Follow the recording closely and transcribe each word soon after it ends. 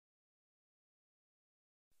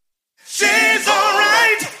She's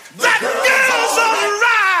alright, that girl's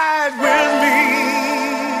alright with me.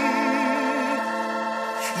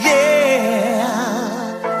 Yeah.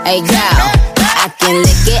 Hey girl, I can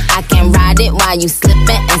lick it, I can ride it while you slipping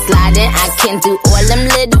and sliding. I can do all them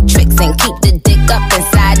little tricks and keep the dick up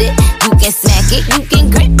inside it. You can smack it, you can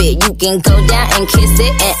grip it, you can go down and kiss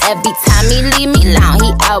it. And every time he leave me alone,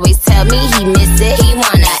 he always tell me he miss it. He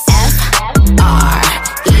wanna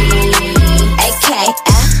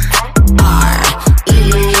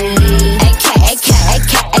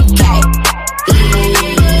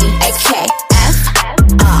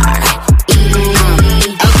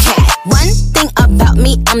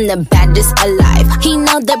I'm the baddest alive. He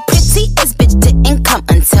know the prettiest bitch didn't come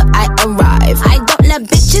until I arrive. I don't let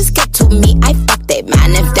bitches get to me, I fuck they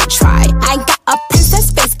man if they try. I got a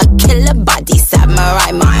princess face, a killer body,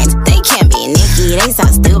 samurai mind. They can't be Nicki, they so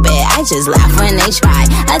stupid, I just laugh when they try.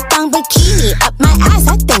 A thong bikini up my ass,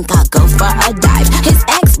 I think I'll go for a dive. His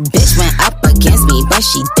ex bitch went up against me, but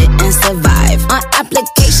she didn't survive. On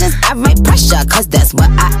applications I write pressure, cause that's what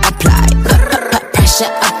I apply.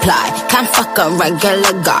 Pressure apply, can't fuck a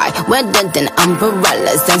regular guy. Wetter than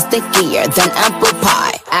umbrellas and stickier than apple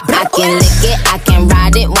pie. I can lick it, I can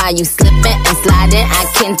ride it while you slipping and sliding. I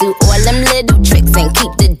can do all them little tricks and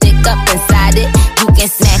keep the dick up inside it. You can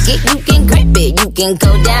smack it, you can grip it, you can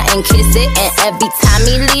go down and kiss it. And every time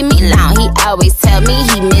he leave me alone, he always tell me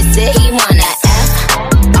he miss it. He wanna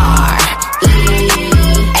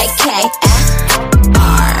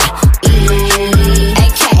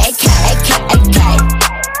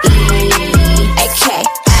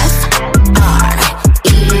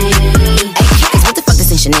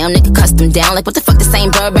Chanel, nigga custom down. Like what the fuck, the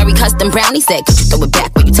same Burberry custom brown. He said, could you throw it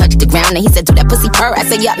back when you touch the ground? And he said, do that pussy purr. I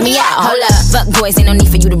said, yup, me out. Hold up, fuck boys, ain't no need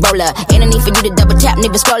for you to roll up. Ain't no need for you to double tap,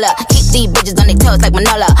 nigga scroll up. Keep these bitches on their toes like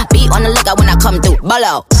Manola. Be on the lookout when I come through,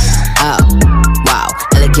 bolo. Oh, wow,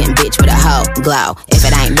 elegant bitch with a hoe glow. If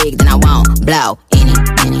it ain't big, then I won't blow. Any,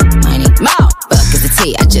 money, more. Fuck is the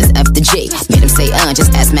T, I just F the G. Made him say,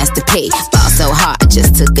 just ask Master P. Ball so hard, I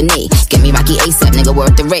just took a knee. Give me Rocky ASAP, nigga,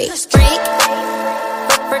 worth the rate.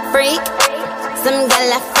 Freak, some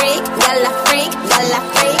gala freak, freak.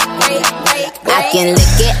 I can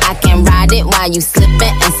lick it, I can ride it while you slipping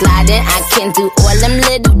and sliding. I can do all them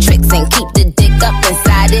little tricks and keep the dick up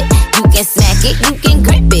inside it. You can smack it, you can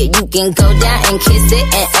grip it, you can go down and kiss it.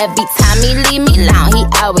 And every time he leave me alone, he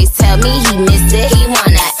always tell me he miss it. He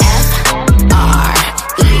wanna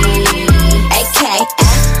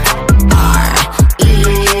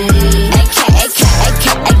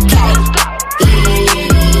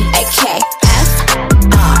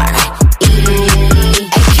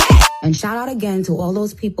And shout out again to all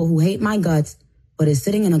those people who hate my guts, but is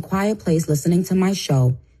sitting in a quiet place listening to my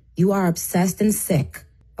show. You are obsessed and sick,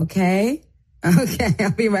 okay? Okay,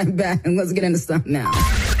 I'll be right back, and let's get into something now.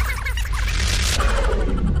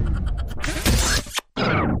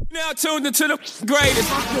 Now tuned into the greatest.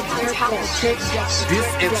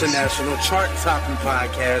 This international chart-topping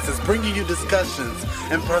podcast is bringing you discussions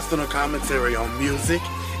and personal commentary on music,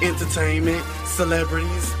 entertainment,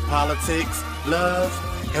 celebrities, politics, love,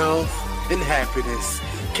 health, and happiness.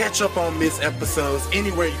 Catch up on missed episodes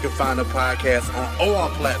anywhere you can find a podcast on all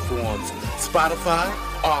platforms: Spotify,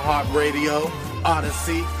 iHeartRadio,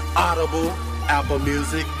 Odyssey, Audible, Apple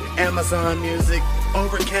Music, Amazon Music,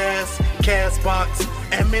 Overcast, Castbox,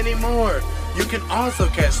 and many more. You can also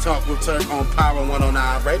catch Talk with Turk on Power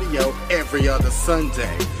 109 Radio every other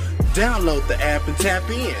Sunday. Download the app and tap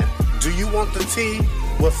in. Do you want the tea?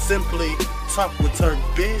 Well, simply talk with Turk,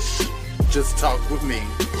 bitch. Just talk with me.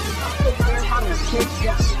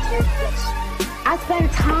 I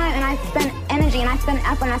spend time and I spend energy and I spend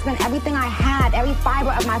effort and I spend everything I had, every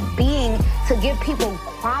fiber of my being to give people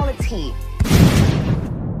quality.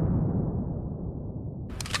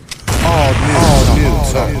 All new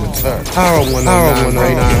Turk. Power 109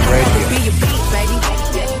 Radio. Be your beat, baby.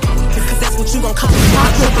 Cause that's what you gon' call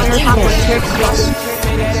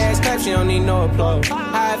that ass clap, she don't need no applause.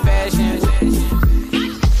 High fashion.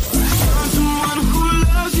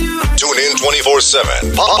 Tune in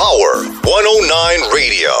 24/7. Power 109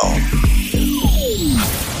 Radio.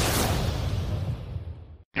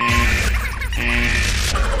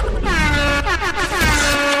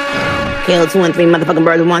 Kill 2 and 3 motherfucking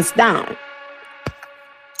birds with one stone.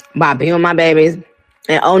 By being with my babies.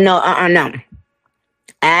 And oh no, no.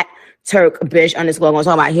 At Turk bitch _ gonna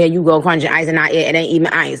talk about here you go crunching ice and not it ain't even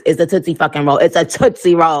ice. It's a Tootsie fucking roll. It's a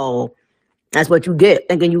Tootsie roll. That's what you get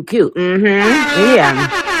thinking you cute. Yeah.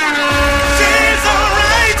 She's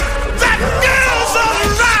alright. That girl's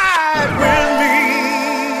alright with me.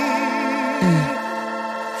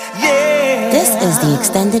 Yeah. This is the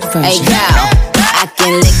extended version. Hey girl, I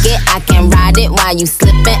can lick it, I can ride it while you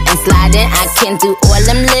slipping and sliding. I can do all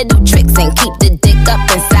them little tricks and keep the dick up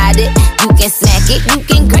inside it. You can smack it, you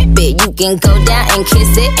can grip it, you can go down and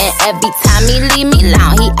kiss it. And every time he leave me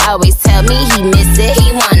alone, he always tell me he miss it.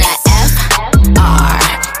 He wanna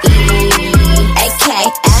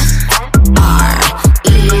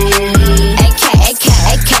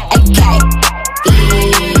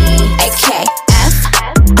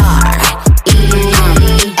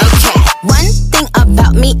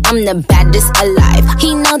I'm the baddest alive.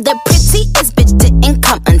 He know the prettiest bitch didn't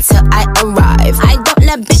come until I arrive. I don't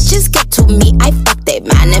let bitches get to me, I fuck they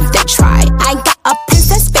man if they try. I got a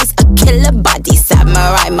princess face, a killer body,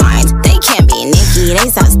 samurai mind. They can't be Nicki,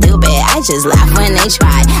 they so stupid, I just laugh when they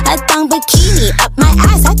try. A thong bikini up my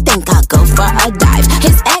ass, I think I'll go for a dive.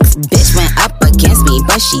 His ex-bitch went up against me,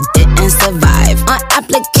 but she didn't survive. On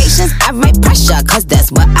applications, I write pressure, cause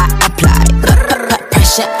that's what I apply.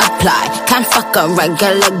 Pressure apply, can't fuck a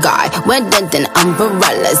regular guy. Wetter than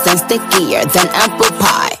umbrellas and stickier than apple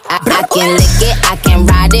pie. I can lick it, I can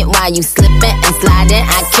ride it while you slipping and sliding.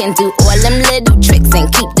 I can do all them little tricks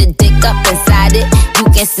and keep the dick up inside it. You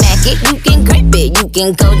can smack it, you can grip it, you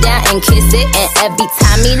can go down and kiss it. And every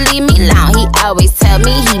time he leave me alone, he always tell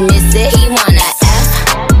me he miss it. He wanna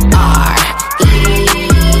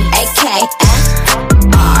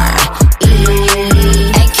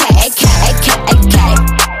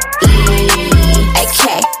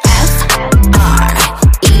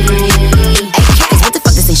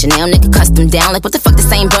Chanel nigga custom down. Like what the fuck, the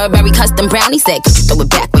same Burberry custom brown. He said, could you throw it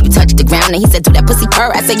back when you touch the ground? And he said, do that pussy purr.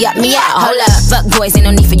 I said, yup, me out. Hold up, fuck boys, ain't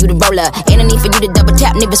no need for you to roll up. Ain't no need for you to double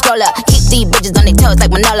tap, nigga scroll up. Keep these bitches on their toes like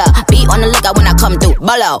Manola. Be on the lookout when I come through,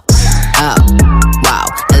 bolo. Oh, wow,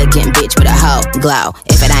 elegant bitch with a hoe glow.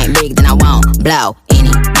 If it ain't big, then I won't blow. Any,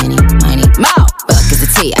 money, more. Fuck is the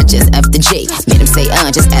T, I just F the G. Made him say,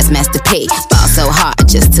 just ask Master P. Ball so hard, I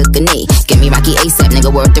just took a knee. Give me Rocky ASAP, nigga,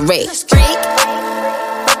 worth the rate.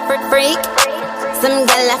 Freak, some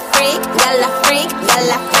gala freak.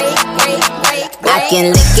 I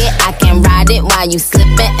can lick it, I can ride it while you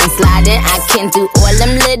slipping and sliding. I can do all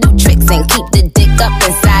them little tricks and keep the dick up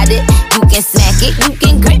inside it. You can smack it, you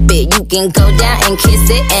can grip it, you can go down and kiss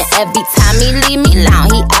it. And every time he leave me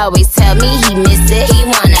alone, he always tell me he miss it. He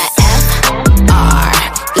wanna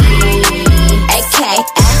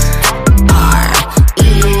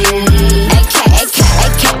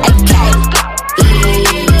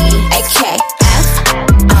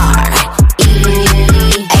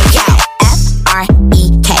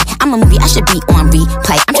should be on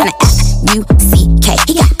replay. I'm tryna F-U-C-K.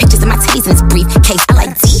 He got pictures of my titties in his briefcase. I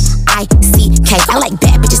like D-I-C-K. I like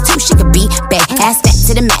bad bitches too. She could be bad. Ass fat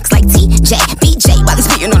to the max like T-J. B-J while he's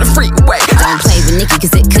speeding on the freeway. Don't play with Nicki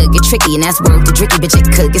cause it could get tricky. And that's word to Dricky, bitch, it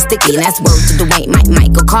could get sticky. And that's word to Dwayne,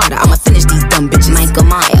 Michael Carter. I'ma finish these dumb bitches. Michael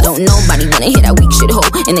Myers. Don't nobody wanna hear that weak shit, ho.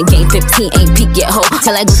 In the game 15 ain't peak yet, ho.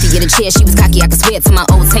 Tell that goofy get a chair, she was cocky, I could swear to my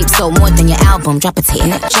old tape. So more than your album. Drop a T,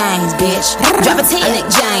 Nick James, bitch. Drop a T, Nick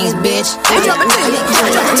James, bitch. I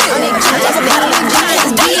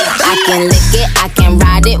can lick it, I can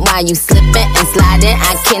ride it while you slipping and sliding.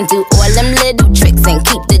 I can do all them little tricks and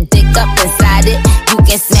keep the dick up inside it. You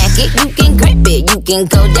can smack it, you can grip it, you can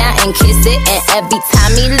go down and kiss it. And every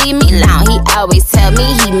time he leave me alone, he always tell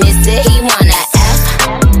me he miss it. He wanna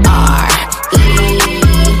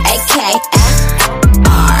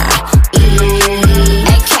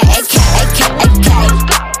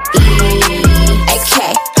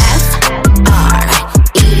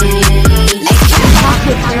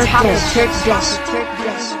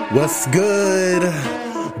What's good?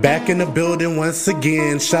 Back in the building once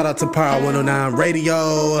again. Shout out to Power 109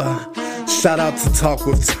 Radio. Shout out to Talk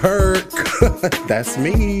with Turk. That's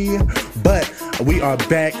me. But we are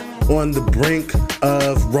back on the brink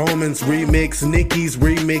of Roman's remix, Nicki's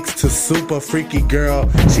remix to Super Freaky Girl.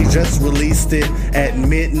 She just released it at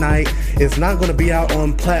midnight. It's not going to be out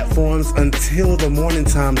on platforms until the morning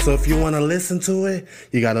time. So if you want to listen to it,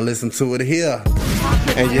 you got to listen to it here.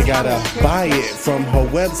 And you got to buy it from her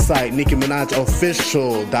website,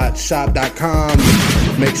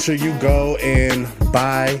 NickiMinajOfficial.shop.com. Make sure you go and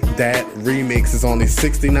buy that remix. It's only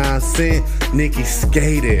 69 cents. Nicki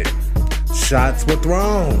skated. Shots were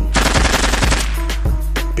thrown.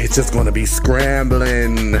 Bitch is gonna be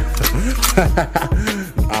scrambling.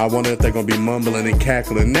 I wonder if they're gonna be mumbling and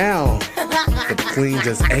cackling now. The queen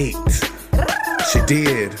just ate. She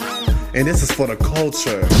did. And this is for the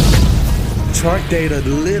culture. Chart data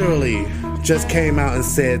literally just came out and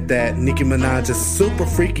said that Nicki Minaj's Super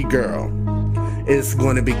Freaky Girl is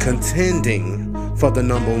going to be contending for the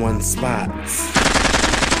 #1 spots.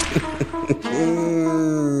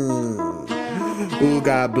 Ooh,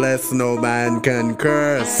 God bless, no man can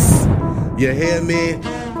curse. You hear me?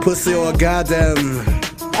 Pussy or goddamn.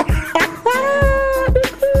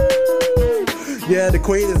 Yeah, the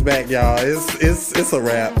queen is back, y'all. It's a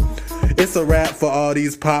wrap. It's a wrap for all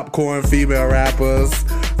these popcorn female rappers.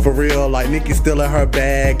 For real, like Nicki's still in her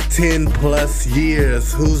bag. 10 plus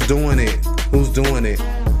years. Who's doing it? Who's doing it?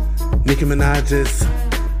 Nicki Minaj is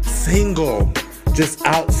single. Just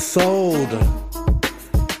outsold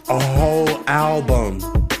a whole album.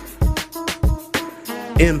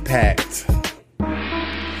 Impact.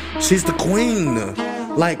 She's the queen.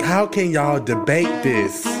 Like, how can y'all debate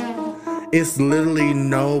this? It's literally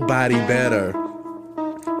nobody better.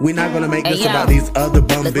 We're not gonna make this about these other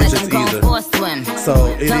bum bitches either. So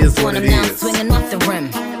it is what it is. Swinging off the rim.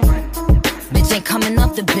 Bitch ain't coming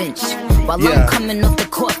off the bench. While I'm coming off the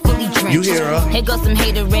court fully drenched. You hear her? Here goes some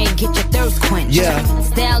haterade, get your thirst quenched. Yeah.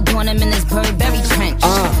 Style doing them in this Burberry trench.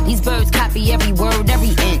 These birds copy every word,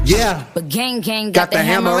 every inch. Yeah. But gang got the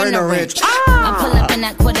hammer and the wrench. I pull up in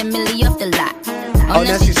that $250,000 off the lot. Oh,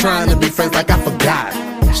 now she's trying to be friends like I forgot.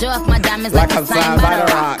 Show off my diamonds like like I'm signed by the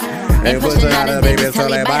rock. Ain't pushing out his baby till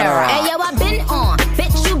they bite the rock. Hey yo, I been on,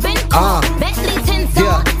 bitch you been on. Bentley tints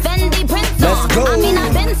on, Fendi prints on. Let's go. I mean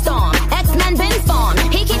I been storm, X-Men been formed.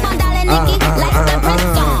 He keep on dialing Nicki like the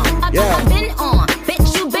Prince on. I been on,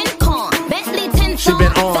 bitch you been con. Bentley tints on,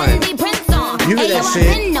 Fendi prints on. You hear that shit?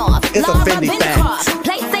 It's a Fendi fact.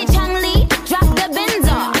 Play say Chung Lee, drop the Benz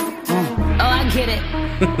off. Oh, I get it.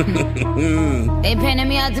 They painted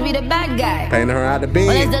me out to be the bad guy. Painting her out to be.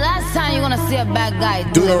 When is the last time you gonna see a bad guy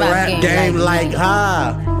do the rap game like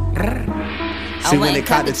her? She when they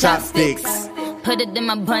caught the chopsticks. Put it in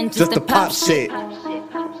my bun just to pop shit.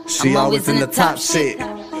 She always in the top shit.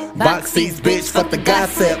 Box seats, bitch, fuck the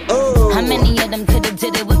gossip. Ooh. How many of them could've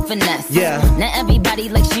did it with finesse? Yeah. Not everybody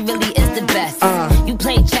like she really is the best. You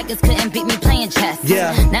played checkers, couldn't beat me playing chess.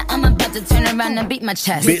 Yeah. Now I'm about to turn around and beat my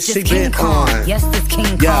chest. Bitch, she King been Kong. on. Yes, this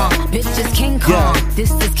King Yeah. Kong. Bitch, is King Kong. Yeah.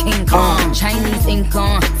 This is King Kong. Chinese ink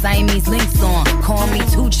on, Siamese links on. Call me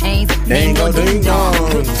 2 Chainz. Ding dong, ding dong.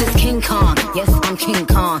 Bitch, is King Kong. Yes, I'm King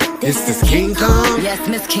Kong. This is King Kong? Yes,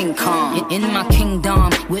 Miss King Kong. In my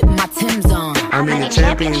kingdom with my Timbs on. I'm in the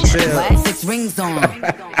championship. Why 6 rings on? They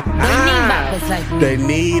need rappers like me. They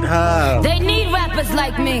need her. They need rappers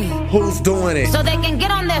like me. Who's doing it? So they can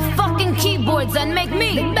get on their fucking keyboards and make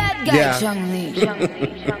me the bad guy. Yeah. Chung Lee.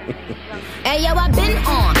 Hey yo, I been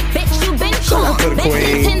on. Bitch, you been Shout out to the Bentley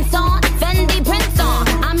queen. tints on, Fendi prints on.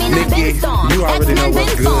 I mean, I Nikki, been storm. you already know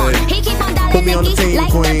what's good. He keep on Put me on the Nicki team,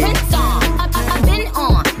 like queen. the Prince on. I been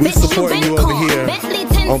on. We Bitch, supporting been you over con. here Bentley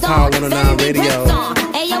tints on Power 109 Fendi Radio. prints on.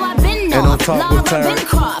 Hey yo, I been And on Talk Laura with Turk. been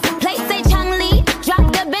Croft. Play say Chung Lee, drop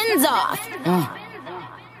the Benz off.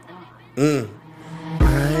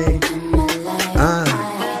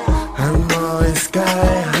 I'm always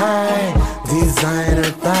sky high, designer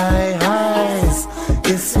thigh highs.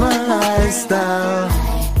 It's my lifestyle.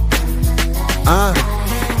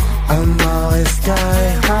 I'm always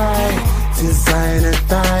sky high, designer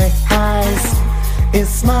thigh highs.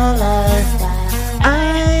 It's my life.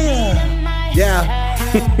 Yeah.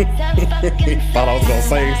 Thought I was gonna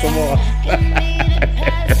sing some more.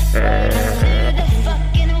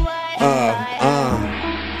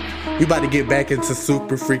 We about to get back into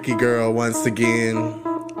Super Freaky Girl once again.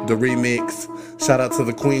 The remix. Shout out to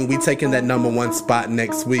the queen. We taking that #1 spot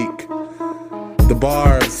next week. The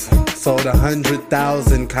Bars sold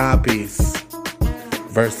 100,000 copies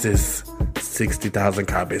versus 60,000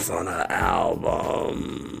 copies on her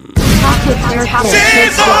album.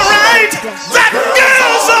 She's alright. That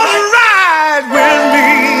girl's alright with me.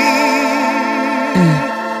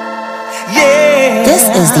 Yeah. This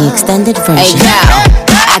is the extended version. Hey girl,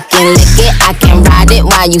 I can lick it, I can ride it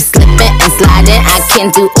while you slipping and sliding. I can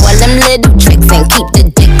do all them little tricks and keep the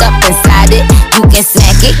dick up inside it. You can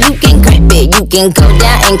smack it, you can grip it, you can go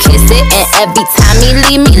down and kiss it. And every time he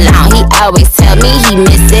leave me alone, he always tell me he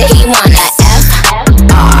miss it. He wanna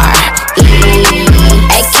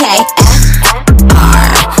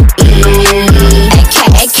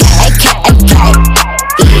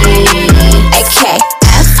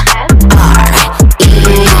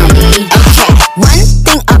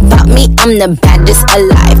I'm the baddest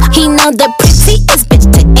alive. He know the prettiest bitch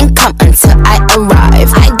didn't come until I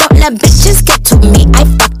arrive. I don't let bitches get to me, I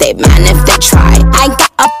fuck they man if they try. I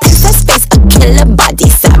got a princess face, a killer body,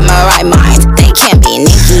 samurai mind. They can't be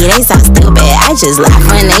Nicki, they so stupid, I just laugh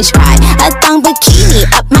when they try. A thong bikini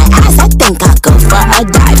up my ass, I think I'll go for a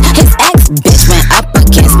dive. His ex bitch went up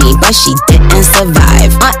against me, but she didn't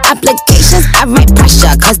survive. On applications, I write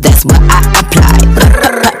pressure, cause that's what I apply.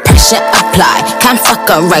 condition apply. Can't fuck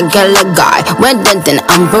a regular guy. Wetter than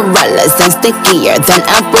umbrellas and stickier than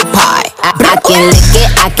apple pie. I can lick it,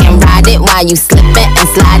 I can ride it while you slipping and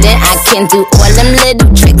sliding. I can do all them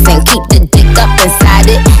little tricks and keep the dick up inside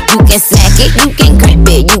it. You can smack it, you can grip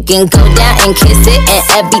it, you can go down and kiss it. And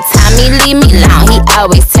every time he leave me alone, he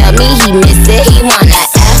always tell me he miss it. He wanna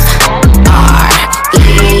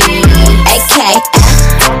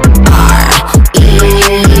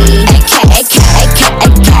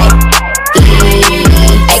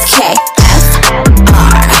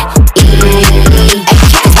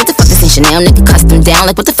Chanel, nigga custom down.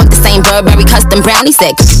 Like what the fuck, the same Burberry custom brown. He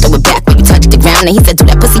said, could you throw it back when you touch the ground? And he said, do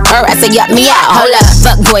that pussy purr. I said, yup me out. Hold up,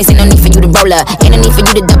 fuck boys, ain't no need for you to roll up. Ain't no need for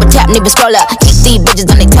you to double tap, nigga scroll up. Keep these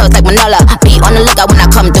bitches on their toes like Manola. Be on the lookout when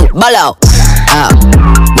I come through, bolo. Oh,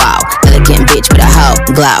 wow, elegant bitch with a hoe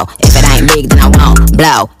glow. If it ain't big, then I won't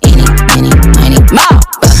blow. Any, more.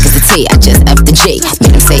 Fuck is the T, I just F the G.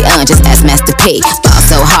 Make him say, just ask Master P. Ball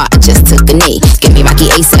so hard, I just took a knee. Give me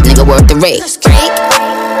Rocky ASAP, nigga, worth the rate.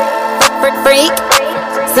 Freak,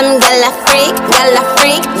 some gala freak.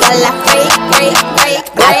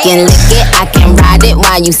 I can lick it, I can ride it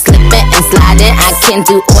while you slipping and sliding. I can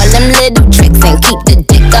do all them little tricks and keep the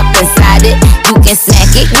dick up inside it. You can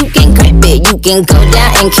smack it, you can grip it, you can go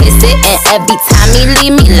down and kiss it. And every time he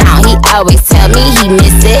leave me alone, he always tell me he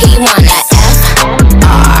miss it. He wanna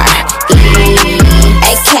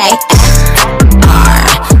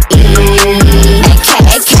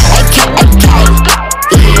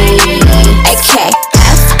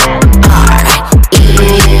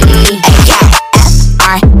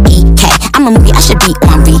I'm a movie, I should be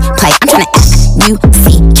on replay. I'm tryna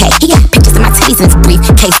F-U-C-K. He got pictures of my titties in his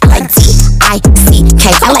briefcase. I like D-I-C-K.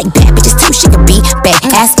 I like bad bitches too, she could be bad.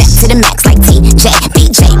 Ass fat to the max like T-J.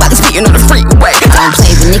 B-J, while he's speaking on the freeway. Don't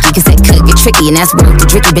play with Nicki, cause that could get tricky. And that's worth the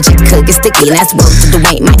tricky, bitch, it could get sticky. And that's worth the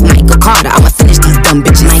Dwayne, Michael Carter. I'ma finish these dumb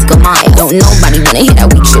bitches. Michael Myers. Don't nobody wanna hear that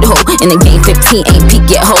weak shit hoe. In the game 15 ain't peak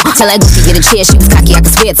yet hoe. Tell that goofy get a chair, she was cocky, I can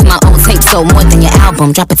swear to my own tape. So more than your album,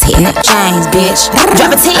 drop a tape. Nick James, bitch. Drop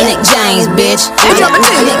a tape. Nick James, bitch. Drop a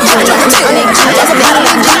tape.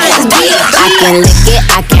 I can lick it,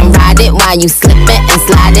 I can ride it while you slipping and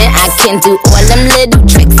sliding. I can do all them little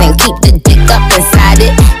tricks and keep the dick up inside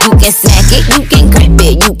it. You can smack it, you can grip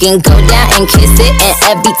it, you can go down and kiss it. And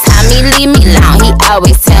every time he leave me alone, he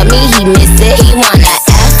always tell me he miss it. He wanna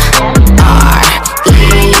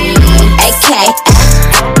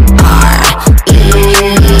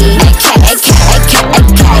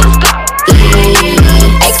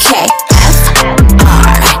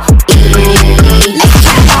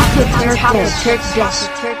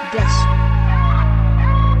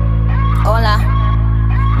Hola,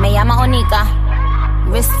 me llamo Onika,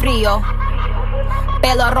 wrist frío,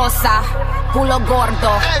 pelo rosa, culo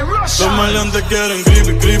gordo. Los maleantes quieren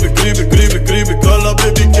gribe, todas las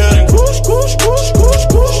baby quieren kush. Los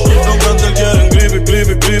cantantes quieren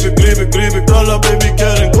gribe, todas las baby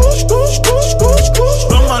quieren kush.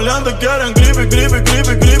 Los maleantes quieren gribe,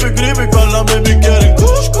 todas las baby quieren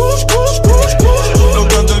kush. Los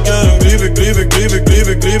cantantes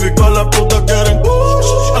quieren gribe, todas las putas quieren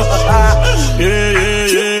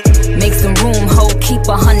yeah. Make some room, ho, keep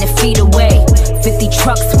 100 feet away. 50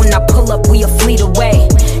 trucks, when I pull up, we a fleet away.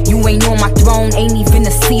 You ain't on my throne, ain't even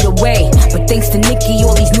a seat away. But thanks to Nicki,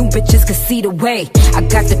 all these new bitches can see the way. I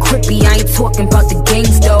got the crippy, I ain't talking about the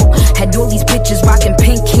gangs though. Had all these bitches rocking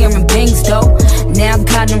pink hair and bangs though. Now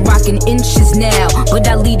got them rocking inches now. But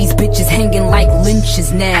I leave these bitches hanging like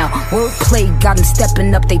lynches now. Wordplay got them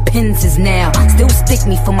stepping up they pins now. Still stick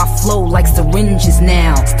me for my flow like syringes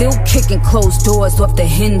now. Still kicking closed doors off the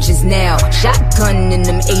hinges now. Shotgun in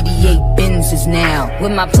them 88 Benzes now.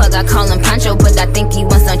 With my plug I call him Pancho, but I think he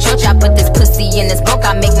wants some chocha. Put this pussy in his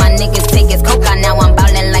boca, make my niggas take his coca. Now I'm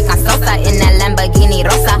ballin' like I'm Sosa in that Lamborghini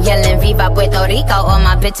Rosa. Yelling Viva Puerto Rico, all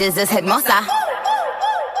my bitches is hermosa.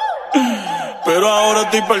 Pero ahora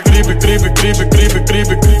estoy pa'l gribe.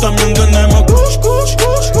 También tenemos kush. Los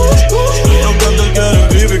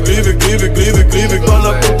cantantes quieren gribe, todas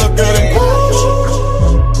las putas quieren kush.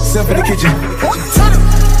 Step in the kitchen.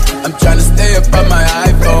 I'm tryna stay up on my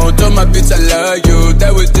iPhone. Told my bitch I love you,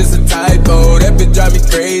 that was just a typo. That bitch drive me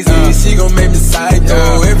crazy, she gon' make me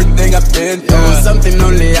psycho. Everything I've been through, something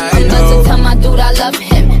only I know. I'm to tell my dude I love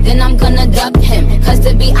him, then I'm gonna dub him. Cause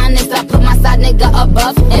to be honest, I put my side nigga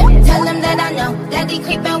above him. Tell him that I know that steady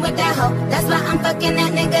creeping with that hoe. That's why I'm fucking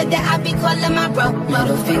that nigga that I be calling my bro.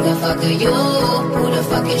 Middle finger fucker you, who the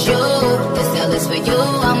fuck is you? This L is for you,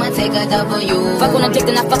 I'ma take a W. Fuck on a dick,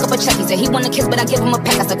 then I fuck up a check. He said he wanna kiss, but I give him a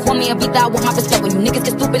peck. I said, call me a beat, I want my respect. When you niggas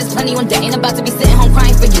get stupid, there's plenty on deck. Ain't about to be sitting home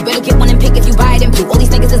crying for you. Better get one and pick if you buy it and blue. All these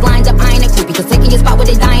niggas is lined up, eyeing it creepy. Cause taking your spot where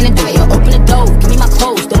they dying to die. Open the door, give me my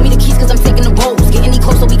clothes. Throw me the keys cause I'm taking the rolls. Get any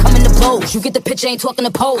closer, we coming to blows. You get the picture, ain't talking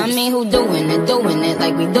to pose. I mean, who doing it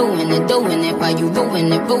like we doing it. While you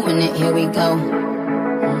ruin it, here we go.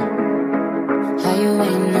 How you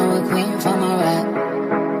ain't know a queen from a rap?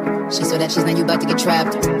 She saw that she's now you about to get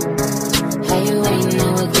trapped. How you ain't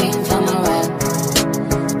know a queen from a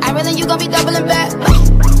rap? I really you gon' be doubling back.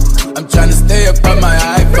 I'm tryna stay up on my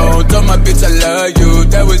iPhone. Told my bitch I love you,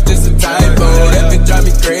 that was just a typo. That bitch drive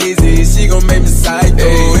me crazy, she gon' make me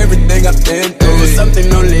psycho. Everything I've been through is something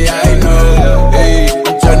only I know. Hey,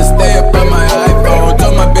 I'm tryna stay up on my iPhone.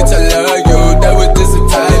 Told my bitch I love you, that was just a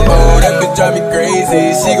typo. That bitch drive me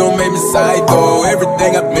crazy, she gon' make me psycho.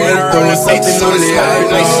 Everything I've been through is something only I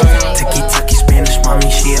know. Tiki-taki Spanish mommy,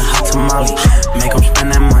 she a hot tamale. Make 'em spend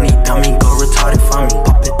that money, dummy, go retarded for me.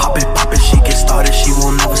 Pop it, she get started, she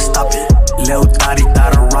won't never stop it. Lil Dottie,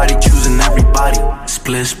 Dotterati, choosing everybody.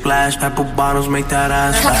 Split splash, pepper bottles, make that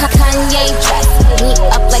ass fat. Kanye dress me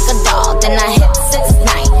up like a doll, then I hit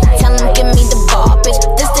 6'9". Tell him give me the ball, bitch,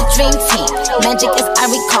 this the dream team. Magic is I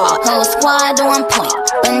recall, whole squad on point,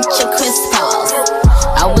 bunch of Chris Pauls.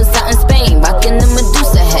 I was out in Spain, rocking the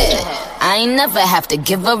Medusa head. I ain't never have to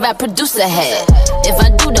give a rap producer head. If I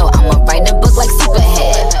do though, I'ma write a book like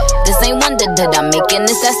Superhead. This ain't wonder that I'm making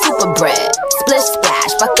this that super bread. Splish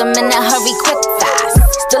splash, fuck 'em in that hurry quick fast.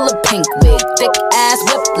 Still a pink wig, thick ass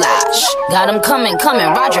whiplash. Got him coming,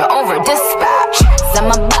 Roger over dispatch. Said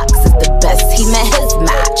my box is the best, he met his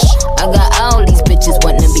match. I got all these bitches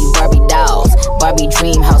wanting to be Barbie dolls. Barbie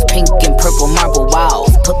dream house, pink and purple marble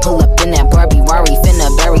walls. Pull up in that Barbie Rari, finna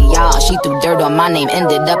bury y'all. She threw dirt on my name,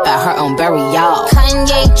 ended up at her own burial.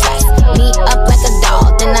 Kanye dress me up like a doll,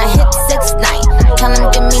 then I hit 6'9". Tell him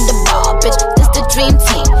give me the ball, bitch, this the dream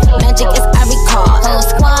team. Magic is I recall, whole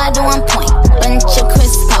squad on point, bunch of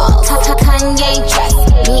Chris Pauls. Kanye dress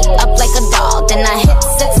me up like a doll, then I hit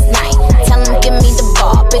 6'9". Tell him give me the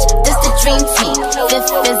ball, bitch, this the dream team. Fifth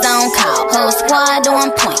is on call, whole squad on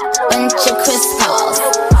point, bunch of Chris Pauls.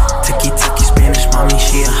 Tiki-taki Spanish mommy,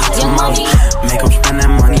 she a hot tamale. Make 'em spend that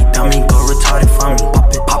money, dummy, go retarded for me.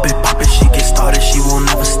 Pop it, she get started, she won't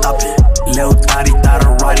never stop it. Lil Dottie,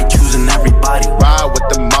 Dotterati, choosing everybody. Ride with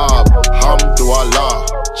the mob, Alhamdulillah.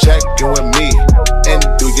 Check in with me and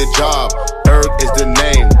do your job. Erg is the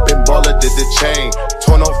name, Ben Baller did the chain.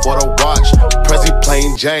 Torn up for the watch, Prezi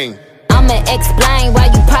plain Jane. I'ma explain why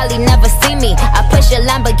you probably never see me. I push a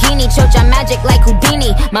Lamborghini, choke your magic like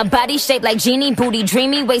Houdini. My body shaped like genie, booty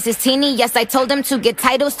dreamy, waist is teeny. Yes, I told him to get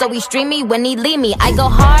titles, so he stream me when he leave me. I go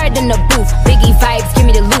hard in the booth, Biggie vibes, give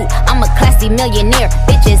me the loot. I'm a classy millionaire,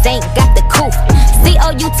 bitches ain't got the couth.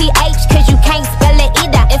 C-O-U-T-H, cause you can't spell it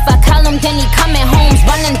either. If I call him, then he coming home,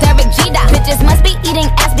 running Derek Jeter. Bitches must be eating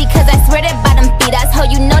ass because I swear that bottom feed us. Ho,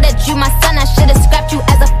 you know that you my son, I should've scrapped you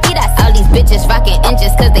as a fetus. All these bitches rocking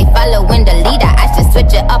inches cause they follow in the leader. I should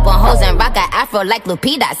switch it up on hoes and rock an afro like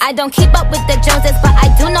Lupitas. I don't keep up with the Joneses, but I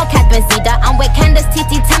do know Catherine Zeta. I'm with Candace,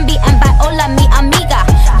 Titi, Tembi, and Viola, mi amiga.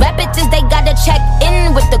 Rap bitches, they gotta check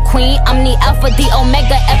in with the queen. I'm the alpha, the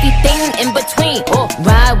omega, everything in between. Oh,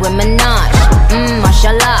 ride with Minaj,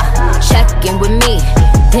 mashallah. Check in with me,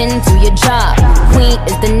 then do your job. Queen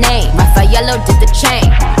is the name, Raffaello did the chain.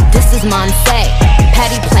 This is Monse,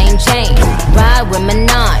 Patty plain Jane. Ride with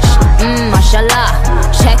Minaj, mashallah.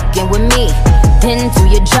 Check in with me, then do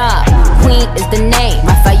your job. Queen is the name,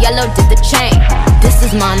 Raffaello did the chain. This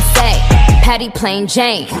is Monse, Patty plain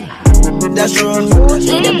Jane. That's true.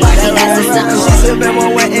 Eat a body, that's something. She sippin'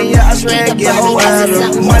 one wet and yeah, I swear I get her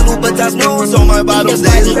wetter. My Louboutin's news on my bottoms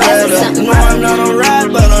days better. No, I'm not a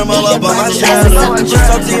rat, but I'm all up on my cheddar. She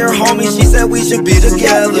talked to her homie, she said we should be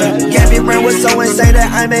together. Gabby Brand was so insane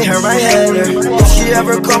that I made her my header. If she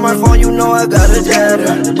ever call my phone, you know I got a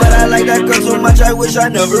debtor. But I like that girl so much, I wish I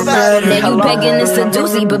never met her. Now you begging is a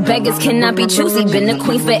doozy, but beggars cannot be choosy. Been a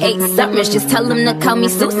queen for 8 summers, just tell them to call me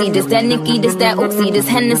Susie. This that Nicki, this that Oopsie, this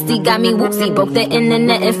Hennessy got me woozy. Broke the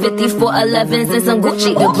internet in 5411s and some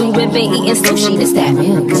Gucci. The blue ribbon eating sushi. This that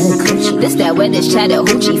real good coochie. This that where this chatter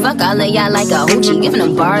hoochie. Fuck all of y'all like a hoochie. Giving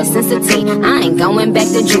them bars since a teen. I ain't going back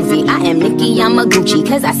to juvie. I am Nicki, I'm a Gucci.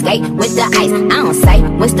 Cause I skate with the ice. I don't sight,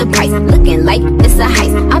 what's the price? Looking like it's a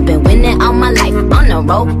heist. I've been winning all my life. On the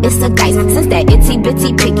road, it's a dice. Since that itty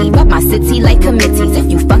bitty picky. Rep my city like committees. If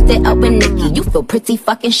you fucked it up with Nicki, you feel pretty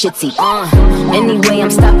fucking shitty. Anyway, way, I'm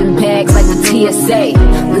stopping bags like the TSA.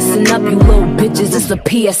 Listen up, you little bitches, it's a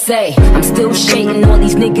PSA. I'm still shading all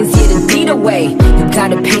these niggas, yeah, the beat away. You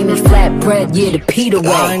gotta pay me flat bread, yeah, the Pete away.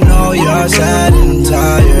 I know you're sad and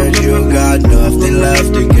tired, you got nothing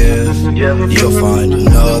left to give. You'll find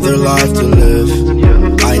another life to live.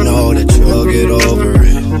 I know that you'll get over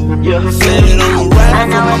it. Said it on the ride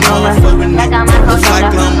for my motherfucking nigga. It's like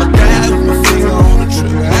I'ma die with my finger on the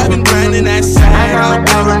trigger. I've been grinding that side all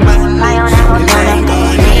day with my niggas. And I ain't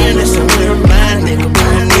going in, it's a real my nigga.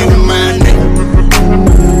 My nigga, my nigga.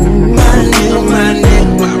 My nigga, my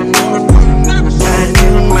nigga. My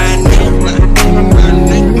nigga, my nigga.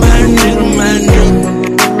 My nigga, my nigga.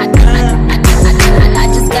 I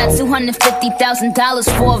just got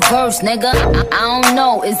 $250,000 for a verse, nigga. I don't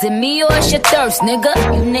know, is it me or it's your thirst, nigga?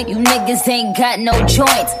 You niggas ain't got no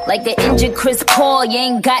joints. Like the injured Chris Paul, you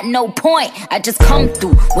ain't got no point. I just come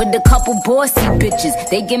through with a couple bossy bitches.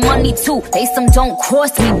 They get money too, they some don't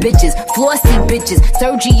cross me bitches. Flossy bitches,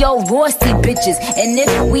 Sergio Rossi bitches. And if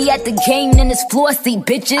we at the game, then it's flossy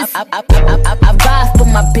bitches. I ride for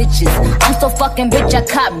my bitches. I'm so fucking rich, I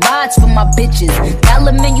cop rides for my bitches.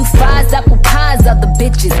 Dollar menu fries, apple pies, other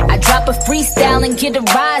bitches. I drop a freestyle and get a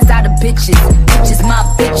rise out of bitches. Bitches, my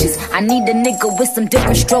bitches. I need a nigga with some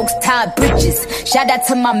different strokes, tied bridges. Shout out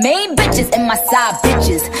to my main bitches and my side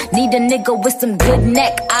bitches. Need a nigga with some good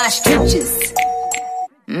neck, eye stretches.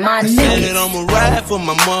 My nigga. Said it, I'ma ride for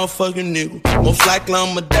my motherfucking nigga. Most likely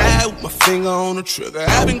I'ma die with my finger on the trigger.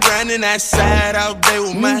 I've been grinding that side all day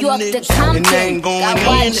with my niggas. And they ain't going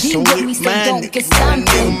in, it's some with my nigga. My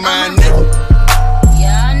nigga, my nigga.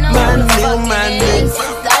 Yeah, I know my nigga, my nigga.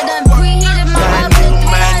 I done preheated my oven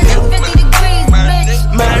 350 degrees, bitch.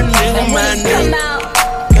 My nigga, my nigga.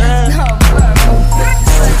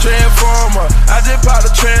 Transformer, I just popped a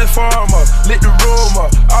transformer, lit the room up.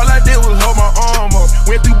 All I did was hold my arm up,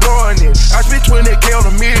 went through Barney. I spent 20K on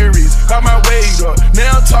the Mirrors, got my weight up.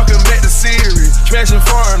 Now I'm talking back to series, smashing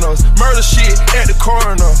foreigners, murder shit at the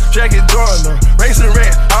coroner, Jackie Joyner, racing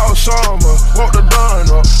rat, all summer, walk the dawn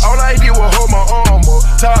up. All I did was hold my arm up,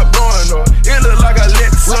 top going up. It look like I let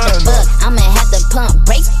the sun up. I'ma have to pump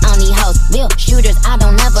brakes on these hoes. Real shooters, I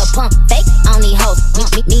don't ever pump fake on these hoes.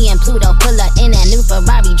 Me and Pluto pull up in that new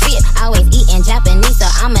Ferrari drip. Always eating Japanese, so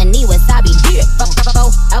I'ma need wasabi drip.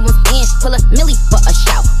 I was in, pull a milli for a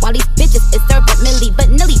shout. While these bitches is serving milli, but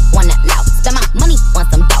nilly wanna loud. Spend my money on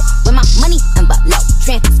some dope, with my money and but low.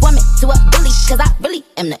 Transform it to a billy, cause I really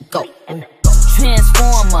am the GOAT.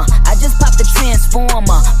 Transformer, I just popped the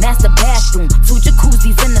transformer. Master bathroom, 2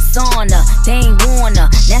 jacuzzis in the sauna. They ain't wanna,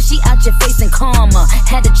 now she out your face and karma.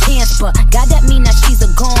 Had a chance, but God that mean that she's a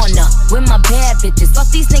goner. With my bad bitches, fuck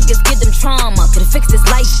these niggas, give them trauma. Could've fixed his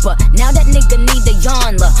life, but now that nigga need a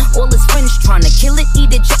yonla. All his friends tryna kill it,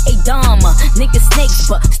 eat it, just a dama. Niggas snakes,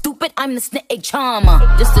 but stupid, I'm the snake charmer.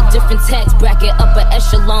 Just a different tax bracket, upper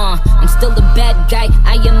echelon. I'm still a bad guy,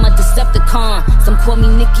 I am a Decepticon. Some call me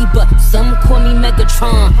Nicki, but some call me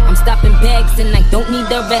Megatron. I'm stopping bags and I don't need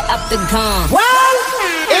the red octagon. Well,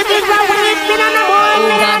 it is a whipping on the morning.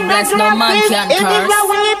 Oh God bless, no man can curse.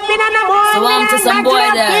 So I'm to some boy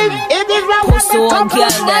them, push to one girl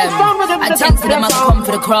them. I take for them, I come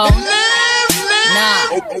for the crowd.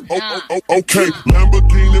 Okay,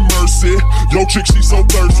 Lamborghini Mercy. Yo, chick, she so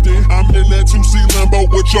thirsty. I'm in that 2C Lambo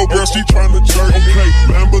with your girl, she tryna jerk. Okay,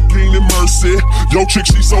 Lamborghini Mercy. Yo, chick,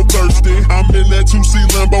 she so thirsty. I'm in that 2C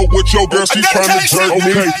Lambo with your girl, she tryna jerk.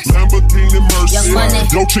 Okay, Lamborghini Mercy.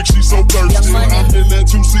 Yo, chick, she so thirsty. I'm in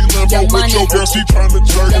that 2C Lambo with your girl, she tryna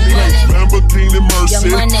jerk. Lamborghini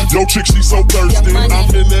Mercy. Yo, chick, she so thirsty.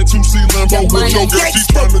 I'm in that 2C Lambo with your girl, she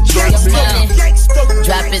tryna jerk.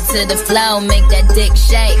 Drop it to the floor, make that dick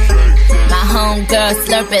shake. My homegirl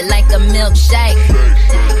slurp it like a milkshake.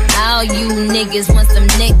 All you niggas want some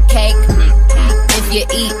nick cake. If you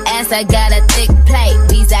eat ass, I got a thick plate.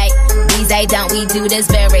 These don't we do this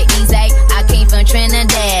very easy? I came from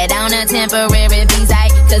Trinidad on a temporary visa.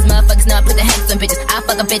 Cause motherfuckers know I put the hex on bitches. I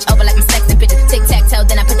fuck a bitch over like I'm sexing bitches. Tic-tac-toe,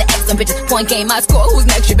 then I put the X on bitches. Point game, I score, who's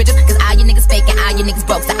next, you bitches? Cause all you niggas fake and all you niggas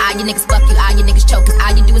broke. So all you niggas fuck you, all you niggas choke. Cause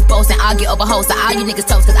all you do is boast and argue over hoes. So all you niggas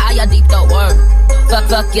toast, cause all y'all deep throat work.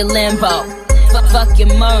 Fuck your limbo, fuck your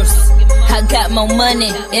merce. I got more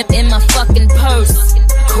money in my fucking purse.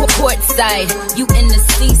 Courtside, you in the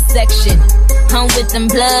C-section. I'm with them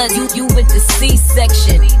bloods, you with the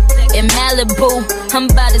C-section. In Malibu, I'm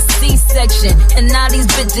by the C-section. And all these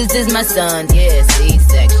bitches is my sons, yeah,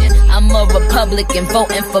 C-section. I'm a Republican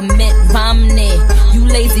voting for Mitt Romney. You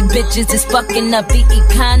lazy bitches is fucking up the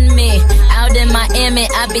economy. Out in Miami,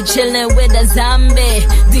 I be chillin' with a zombie.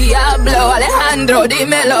 Diablo, Alejandro,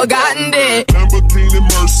 Dímelo, Gandhi. Lamborghini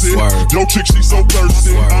Mercy. Yo, chick, she so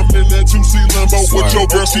thirsty. I'm in that 2C Lambo Lambo with your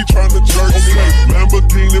girl, she tryna jerk me.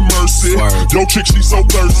 Lamborghini Mercy, yo chick, she so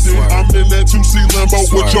thirsty. I'm in that 2C Lambo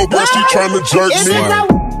with your girl, she tryna jerk me.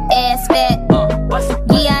 Ass fat,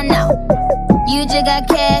 yeah I know. You just got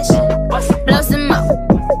cash, blow some more,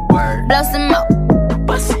 blow some more,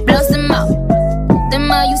 blow some more. The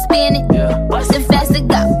more you spin it, the faster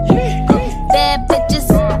go. Bad bitches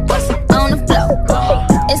on the floor.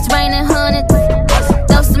 It's raining hundreds.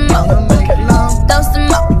 Throw some more, throw some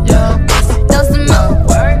more,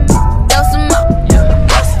 throw some more,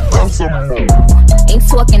 throw some more. Ain't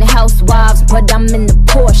talking housewives, but I'm in the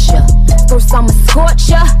Porsche. First I'ma scorch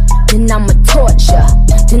ya, then I'ma torture,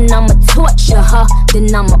 then I'ma torture her,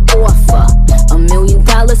 then I'ma offer $1 million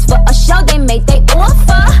for a show they made they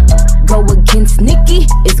offer. Go against Nicki,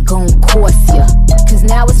 it's gon' cost ya, cause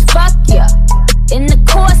now it's fuck ya, in the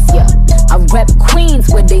course ya. I rep Queens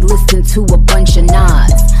where they listen to a bunch of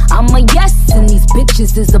nods. I'm a yes and these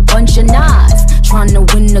bitches is a bunch of nods. Tryna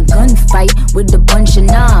win a gunfight with a bunch of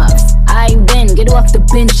knobs. I win, get off the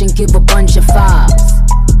bench and give a bunch of fives.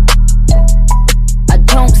 I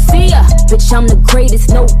don't see ya, bitch, I'm the greatest,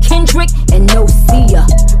 no Kendrick and no Sia.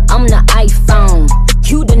 I'm the iPhone,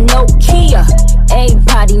 you the Nokia.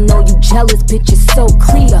 Everybody know you jealous, bitch, it's so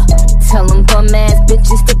clear. Tell them bum ass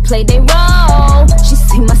bitches to play they role. She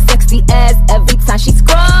see my sexy ass every time she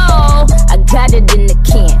scroll. I got it in the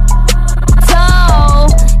can.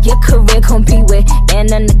 Your career gon' be with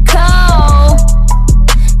Anna Nicole.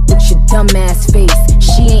 With your dumb ass face.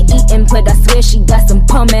 She ain't eating, but I swear she got some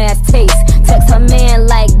bum ass taste. Text her man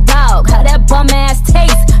like, dog, how that bum ass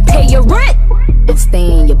taste? Pay your rent and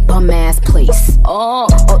stay in your bum ass place. Oh,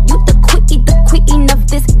 you the queen of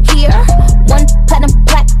this here. One platinum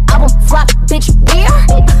black album flop, bitch, where?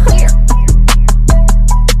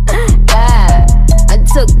 Yeah, I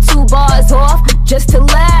took 2 bars off just to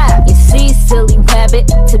laugh. You see, silly rabbit,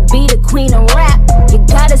 to be the queen of rap, you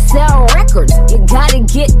gotta sell records, you gotta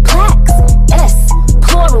get plaques. S,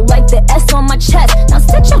 plural like the S on my chest. Now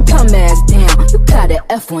sit your dumb ass down, you got an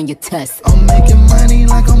F on your test. I'm making money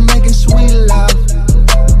like I'm making sweet love.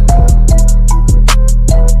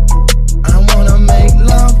 I wanna make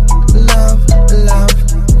love, love, love.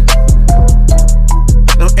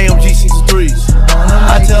 Them AMGC streets.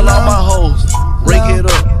 I tell all my hoes, break it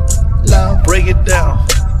up, break it down,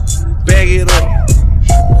 bag it up,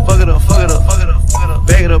 fuck it up, fuck it up, fuck it up, fuck it up,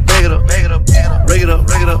 bag it up, bag it up, bag it up, break it up,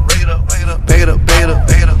 break it up, break it up, break it up, bag it up, bag it up,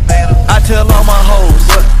 bag it up, bag it up. I tell all my hoes,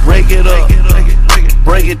 break it up,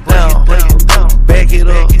 break it down, bag it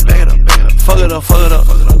up, fuck it up, fuck it up,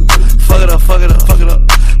 fuck it up, fuck it up, fuck it up, fuck it up,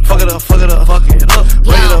 fuck it up, fuck it up, fuck it up,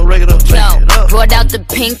 break it up, break it up, break it up. Brought out the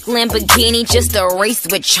pink Lamborghini just a race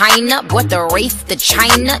with China. Bought the race to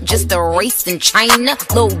China, just a race in China.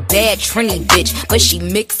 Little bad Trini bitch, but she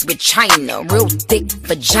mixed with China. Real thick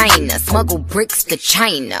vagina, smuggle bricks to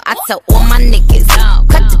China. I tell all my niggas,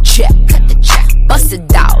 cut the check, bust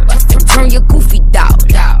it out, turn your goofy dog,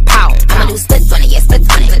 pow. I'ma do splits on it, yeah, splits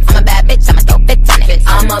on it. I'm a bad bitch, I'ma throw bits on it.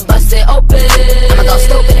 I'ma bust it open, I'ma go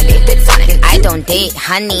stupid and get bits on it. I don't date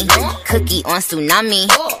honey, cookie on tsunami.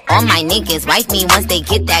 All my niggas wife me once they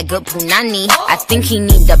get that good punani. I think he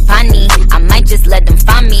need the bunny, I might just let him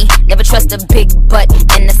find me. Never trust a big butt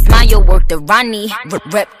and a smile work the Ronnie.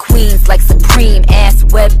 Rep Queens like Supreme, ass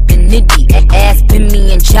Web and Nitty. Ass been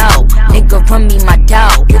me and Joe, nigga run me my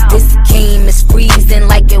dough. This game is freezing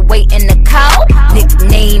like it waiting the cow.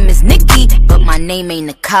 Nickname is Nicki, but my name ain't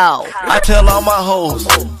Nicole. I tell all my hoes,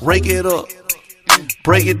 rake it up,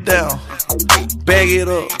 break it down, bag it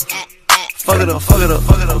up, fuck it up, fuck it up,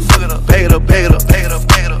 fuck it up, fuck it up, bag it up, bag it up, bag it up,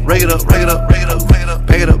 bag it up, rake it up, rake it up, rake it up, bag it up,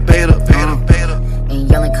 bag it up, bag it up, bag it up, bag it up. Ain't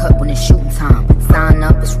yelling cut when it's shooting time. Sign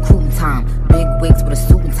up, it's recruiting time. Big wigs with a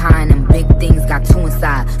suit and tie, and them big things got 2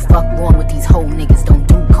 inside. Fuck wrong with these whole niggas. Don't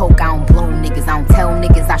do coke, I don't blow niggas. I don't tell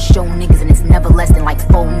niggas, I show niggas, and it's never less than like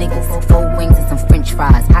 4 niggas. 4 wings and some french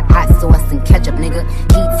fries, hot sauce and ketchup, nigga.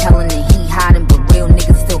 He tellin' that he hiding, but real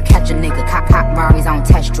niggas still catch a nigga. Cop Rari's, I don't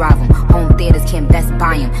test drive them. Home theaters can't best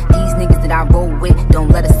buy them. These niggas that I roll with don't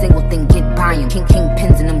let a single thing get by them. King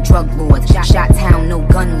pins and them drug lords. Shot town, no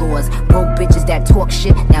gun laws. Broke bitches that talk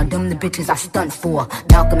shit, now them the bitches I stunt for.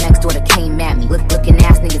 Malcolm X daughter came at me. Looking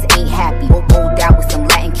ass niggas ain't happy. Rolled out with some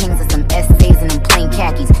Latin kings and some essays and them plain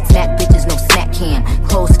khakis. Smack bitches, no snack can.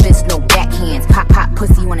 Closed fists, no backhands. Pop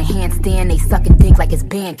pussy on a handstand. They sucking dick like like it's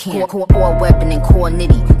band camp. Core weapon and core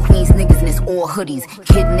nitty. Queens niggas and it's all hoodies.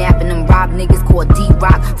 Kidnapping them rob niggas, called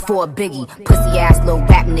D-Rock for a biggie. Pussy ass little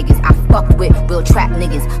rap niggas. I fucked with real trap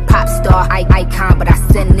niggas. Pop star, icon, but I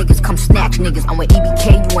send niggas come snatch niggas. I'm with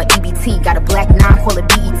EBK, you want EBT. Got a black 9, call it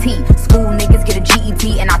BET. School niggas get a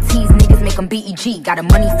GED, and I tease niggas, make them BEG. Got a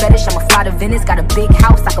money fetish, I'ma fly to Venice. Got a big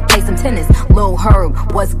house, I could play some tennis. Lil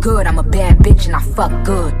Herb, what's good? I'm a bad bitch and I fuck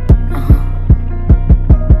good.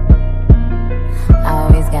 I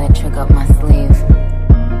always got a trick up my sleeve.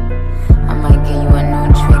 I might give you a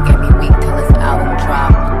new trick every week till this album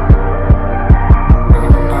drop.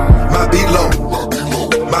 My beat low,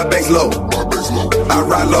 my bass low, I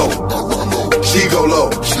ride low, she go low.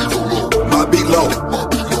 My beat low,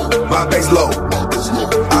 my bass low,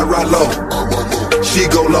 I ride low, she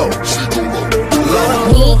go low.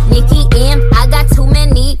 Me, Nicki M, I got too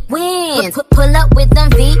many wins. Pull up with them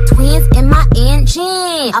V-twins in my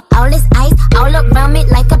engine. All this ice all around me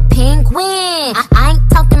like a penguin. I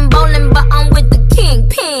ain't talking bowling, but I'm with the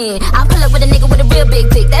kingpin. I pull up with a nigga with a real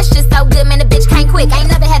big dick. That shit so good, man, the bitch can't quit. I ain't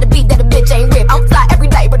never had a beat that a bitch ain't rip. I'm fly every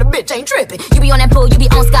day, but the bitch ain't tripping. You be on that pool, you be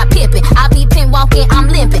on Scott Pippen. I be pin walking, I'm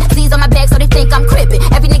limping. C's on my back so they think I'm crippin'.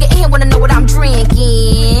 Every nigga in here wanna know what I'm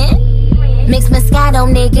drinking. Mixed Moscato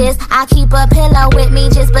niggas, I keep a pillow with me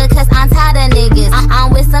just because I'm tired of niggas.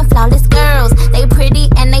 I'm with some flawless girls, they pretty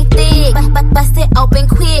and they thick. But bust it open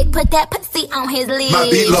quick, put that pussy on his lid. My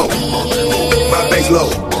beat low, my bass low,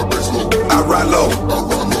 I ride low,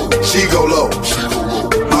 she go low.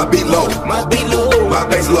 My beat low, my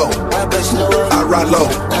bass low, I ride low,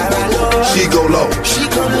 she go low,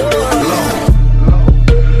 low.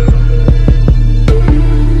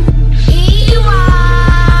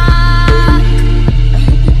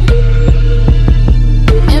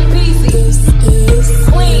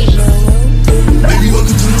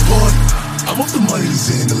 I'm off the money to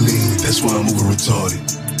Xandaline, that's why I'm over retarded.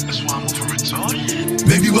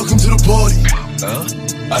 Baby, welcome to the party.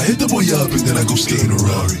 I hit the boy up and then I go stay in a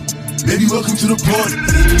Rari. Baby, welcome to the party.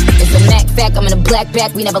 It's a Mac fact, I'm in a black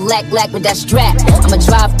back. We never lack with that strap. I'ma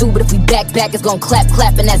drive through, but if we back, it's gon' clap,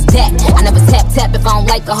 and that's that. I never tap if I don't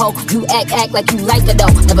like a hoe. You act like you like it though.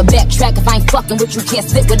 Never backtrack if I ain't fucking with you. Can't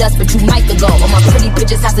sit with us, but you might go. All my pretty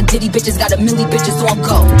bitches, house of ditty bitches, got a milli bitches on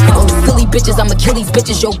go. All the silly bitches, I'm Achilles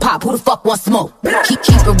bitches. Yo, pop, who the fuck want smoke?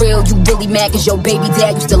 Keep it real, you really mad cause your baby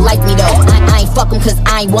dad used to like me though. I ain't fuck him cause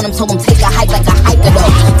I ain't want him, told him take a hike like a hiker though.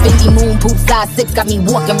 Fendi moon boots, size 6, got me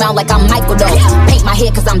walking around like I'm Michael though. Paint my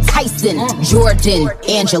hair cause I'm Tyson, Jordan,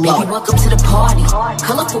 Angelo. Baby, welcome to the party.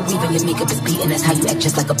 Colorful weave and your makeup is beating. That's how you act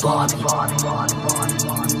just like a Barbie.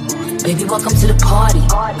 Baby, welcome to the party.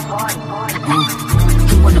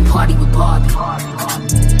 You wanna party with Barbie.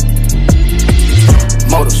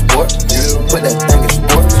 Motorsport, put that thing in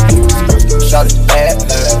sports. Shot it bad,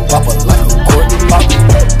 pop it like a court.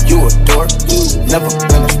 You a dork, never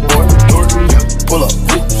been a sport. Pull up,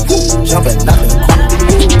 jumping out the court.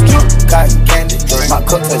 Cotton candy, my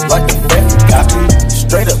cup tastes like the fair.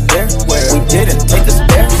 Straight up there, we didn't take a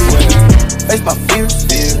stare. Face my fears,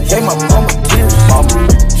 gave my mama tears.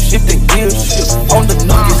 Shifting gears, on the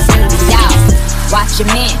nuggets. Yo, watch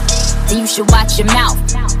your man, then you should watch your mouth.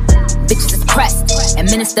 Bitches is pressed,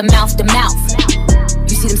 and minister mouth to mouth.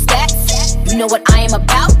 You see them stats? You know what I am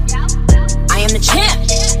about? I am the champ,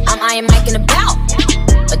 I'm Iron Mike and about.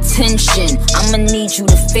 Attention, I'ma need you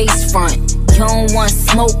to face front. You don't want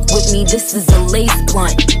smoke with me, this is a lace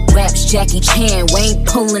blunt. Raps Jackie Chan, we ain't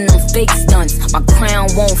pulling them fake stunts. My crown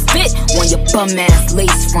won't fit on your bum ass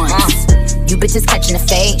lace fronts. You bitches catching the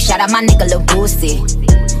fade, shout out my nigga Lil Boosie.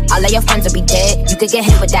 All of your friends will be dead, you could get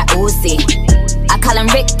hit with that Uzi. I call him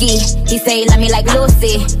Ricky, he say he love me like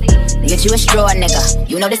Lucy. Get you a straw, nigga.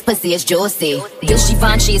 You know this pussy is juicy. This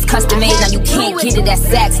Givenchy is custom made, now you can't get it at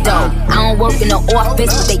Saks, though. I don't work in the office,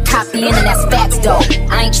 but they copying and that's facts, though.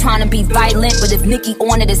 I ain't trying to be violent, but if Nicki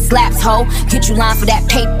on it, it slaps, ho. Get you line for that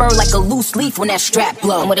paper like a loose leaf when that strap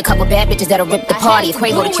blow. I'm with a couple bad bitches that'll rip the party. If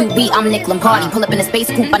Quavo to QB, I'm Nick Lombardi. Pull up in a space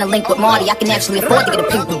coupe on a link with Marty. I can actually afford to get a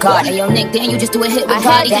pink Bugatti. Hey, yo, Nick, then you just do a hit with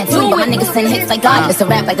Cardi. That too, but my niggas send hits like God. It's a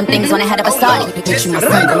rap like them things on the head of a Saudi. Get you my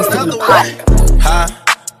friend, go sit in the party. Huh?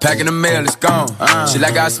 Packing the mail, it's gone. She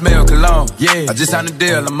like I smell cologne. Yeah, I just signed the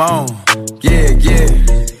deal, I'm on. Yeah.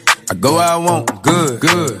 I go where I want,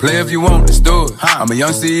 good. Play if you want, let's do it. I'm a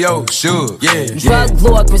young CEO, sure, yeah. Drug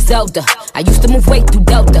lord Griselda, I used to move weight through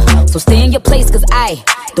Delta. So stay in your place, cause I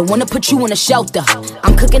don't wanna put you in a shelter.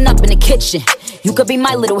 I'm cooking up in the kitchen, you could be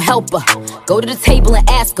my little helper. Go to the table and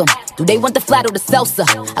ask them, do they want the flat or the salsa?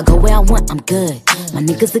 I go where I want, I'm good. My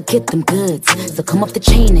niggas will get them goods. So come off the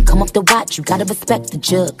chain and come off the watch, you gotta respect the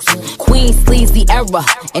jugs. Queen sleazy era,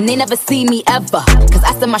 and they never see me ever. Cause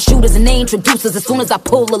I send my shooters and they introducers as soon as I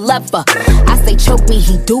pull a lever. I say choke me,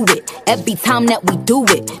 he do it. Every time that we do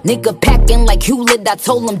it. Nigga packing like Hewlett, I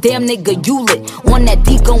told him damn nigga you lit. On that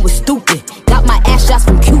deacon was stupid. Got my ass shots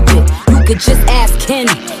from Cupid. You could just ask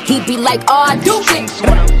Kenny, he'd be like, oh I do it.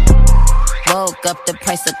 Woke up, the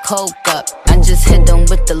price of coke up. I just hit them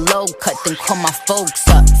with the low cut, then call my folks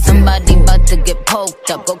up. Somebody about to get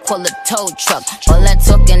poked up, go call a tow truck. All that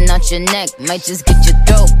talking out your neck might just get your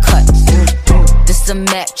throat cut. This a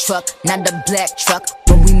Mack truck, not a black truck.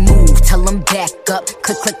 When we move, tell them back up.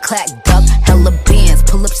 Click, click, clack, duck. Hella bands,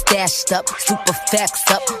 pull up, stashed up. Super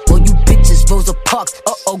facts up. All you bitches, Rosa Parks.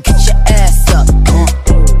 Uh-oh, get your ass up.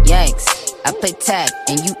 Yikes, I play tag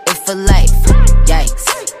and you it for life. Yikes.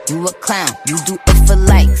 You a clown, you do it for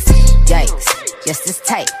likes. Yikes, yes it's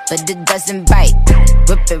tight, but it doesn't bite.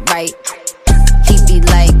 Rip it right, he be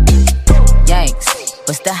like, yikes,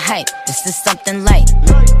 what's the hype? This is something light.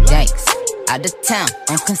 Yikes, out of town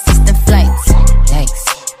on consistent flights.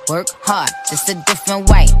 Yikes, work hard, this a different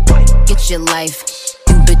white. Get your life,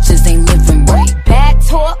 you bitches ain't living right. Bag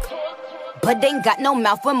talk, but ain't got no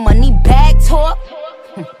mouth when money bag talk.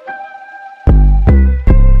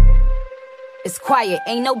 It's quiet,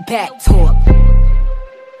 ain't no back talk.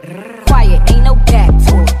 Quiet, ain't no back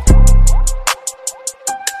talk.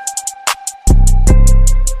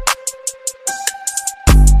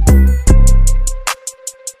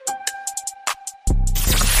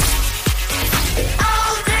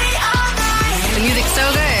 The music's so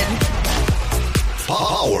good.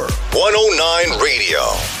 Power 109 Radio.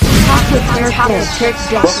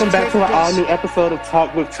 Welcome back to an all-new episode of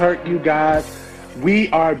Talk with Turk, you guys. We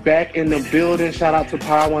are back in the building. Shout out to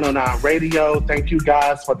Power 109 Radio. Thank you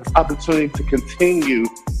guys for this opportunity to continue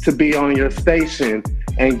to be on your station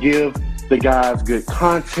and give the guys good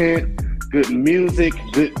content, good music,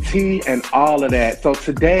 good tea, and all of that. So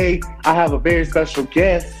today, I have a very special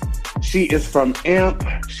guest. She is from AMP.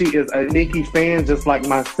 She is a Nicki fan just like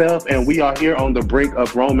myself, and we are here on the brink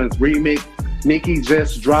of Roman's remix. Nicki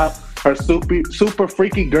just dropped her Super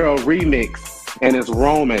Freaky Girl remix. And it's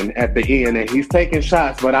Roman at the end, and he's taking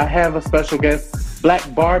shots. But I have a special guest, Black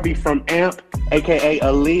Barbie from AMP, a.k.a.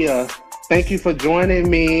 Aaliyah. Thank you for joining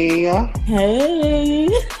me. Hey.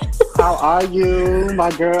 How are you, my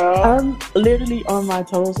girl? I'm literally on my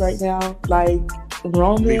toes right now. Like,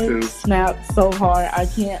 Roman snapped so hard. I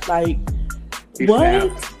can't, He what?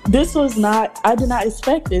 snapped. This was not, I did not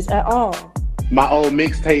expect this at all. My old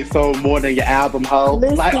mixtape sold more than your album, ho.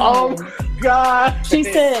 Listen, Like, oh, God. She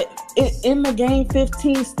said, in the game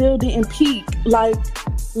 15 still didn't peak. Like,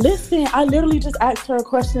 listen, I literally just asked her a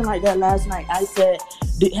question like that last night. I said,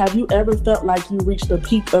 have you ever felt like you reached the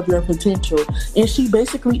peak of your potential? And she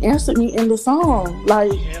basically answered me in the song.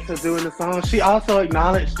 Like, She answered doing the song. She also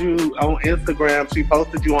acknowledged you on Instagram. She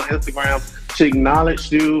posted you on Instagram. She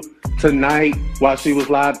acknowledged you tonight while she was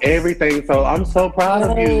live, everything. So I'm so proud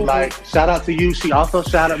of you. Like, shout out to you. She also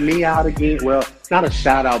shouted me out again. Well, not a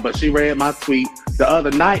shout out, but she read my tweet the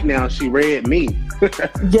other night. Now she read me.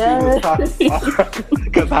 Yeah.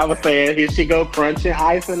 Because I was saying, here she go crunching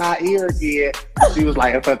ice in our ear again. She was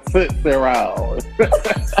like, it's a Tootsie Roll.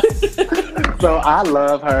 So I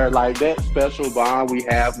love her. Like, that special bond we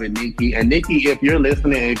have with Nicki. And Nicki, if you're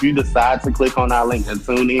listening, if you decide to click on our link and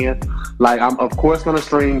tune in, like, I'm of course going to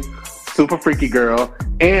stream Super Freaky Girl,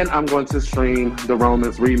 and I'm going to stream the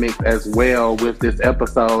Romans remix as well with this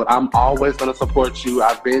episode. I'm always going to support you.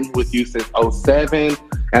 I've been with you since 2007,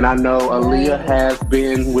 and I know Aaliyah has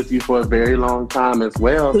been with you for a very long time as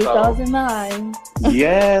well. 2009.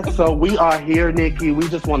 Yeah, so we are here, Nicki. We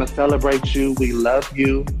just want to celebrate you. We love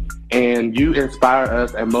you, and you inspire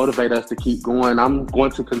us and motivate us to keep going. I'm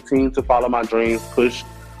going to continue to follow my dreams, push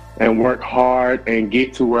and work hard and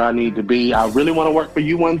get to where I need to be. I really want to work for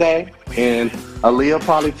you one day, and Aaliyah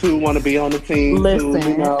probably too want to be on the team. Listen. Too,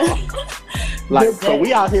 you know. Like, so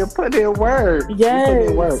we out here putting in work. Yes, we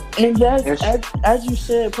put in work. And yes, as you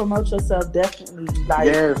should promote yourself, definitely. Like,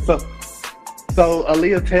 yeah, so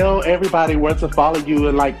Aaliyah, tell everybody where to follow you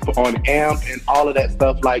and like on AMP and all of that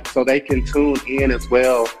stuff, like, so they can tune in as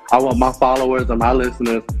well. I want my followers and my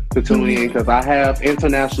listeners to tune in because I have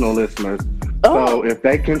international listeners. So if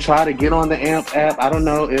they can try to get on the AMP app, I don't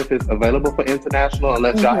know if it's available for international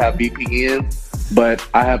unless y'all have VPNs. But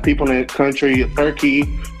I have people in the country,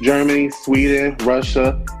 Turkey, Germany, Sweden,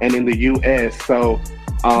 Russia, and in the U.S. So,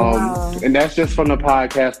 and that's just from the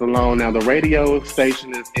podcast alone. Now, the radio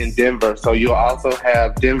station is in Denver, so you'll also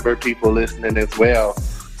have Denver people listening as well.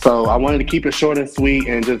 So I wanted to keep it short and sweet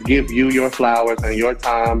and just give you your flowers and your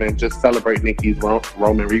time and just celebrate Nicki's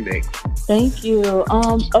Roman remix. Thank you.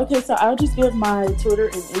 Okay, so I'll just give my Twitter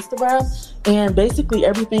and Instagram, and basically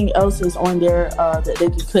everything else is on there that they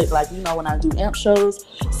can click, like, you know, when I do AMP shows.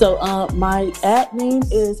 So my ad name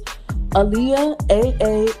is Aaliyah,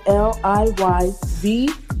 AALIYV,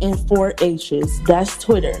 and 4 H's. That's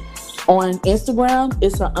Twitter. On Instagram,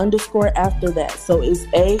 it's an underscore after that. So it's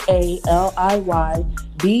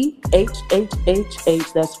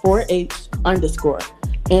AALIYBHHHH. That's 4H underscore.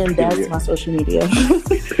 And that's my social media.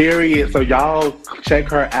 Period. So y'all check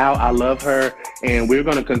her out. I love her. And we're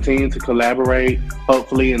going to continue to collaborate,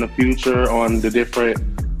 hopefully in the future, on the different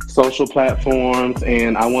social platforms.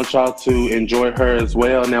 And I want y'all to enjoy her as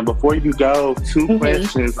well. Now, before you go, 2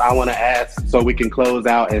 questions I want to ask so we can close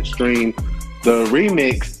out and stream the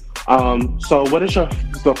remix. So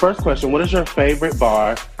the first question, what is your favorite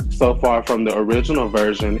bar so far from the original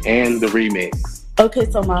version and the remix? Okay,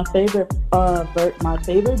 so my favorite bar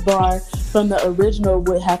from the original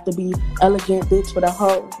would have to be Elegant Bitch with a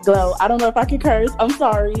Whole Glow. I don't know if I can curse. I'm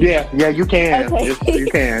sorry. Yeah, you can. Okay. You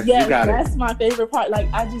can. Yeah, you got that's my favorite part. Like,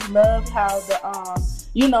 I just love how the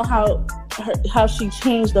you know how she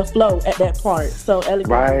changed the flow at that part. So Elegant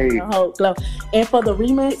Bitch with a Whole Glow. And for the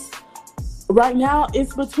remix, right now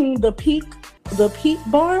it's between the peak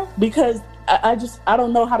bar, because I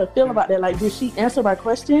don't know how to feel about that. Like, did she answer my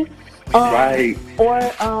question? Or,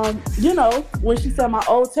 you know, when she said my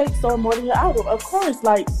old tape sold more than your album, of course,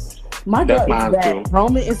 like, my girl is back.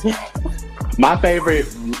 Roman is back. My favorite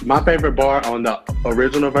bar on the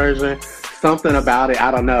original version, something about it,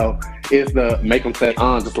 I don't know, is the make them say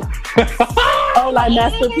just like oh, like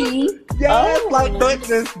Master P. Yes, like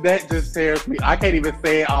that just tears me. I can't even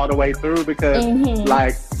say it all the way through because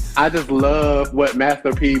like I just love what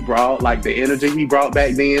Master P brought, like the energy he brought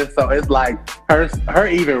back then. So it's like her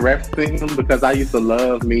even referencing him, because I used to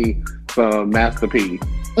love me some Master P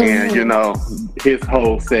and you know his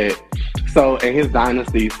whole set. So and his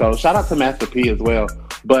dynasty. So shout out to Master P as well.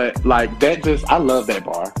 But like that, I love that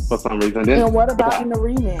bar for some reason. And what about in the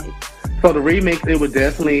remix? So the remix, it would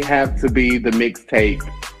definitely have to be the mixtape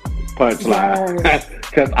punchline,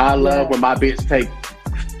 because I love when my bitch take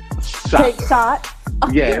shots.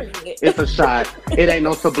 Yeah, it's a shot. It ain't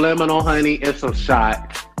no subliminal, honey. It's a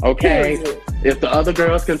shot. Okay? If the other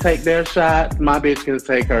girls can take their shots, my bitch can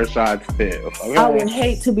take her shots too. Okay? I would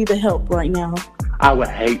hate to be the help right now. I would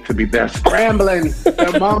hate to be there scrambling.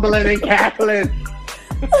 They're mumbling and cackling.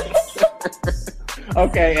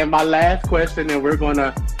 Okay, and my last question, and we're going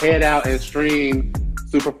to head out and stream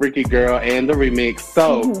Super Freaky Girl and the remix.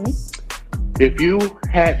 So, if you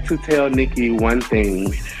had to tell Nicki one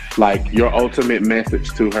thing, like your ultimate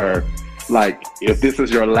message to her, like if this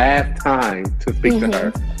is your last time to speak to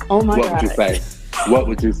her, what would you say? What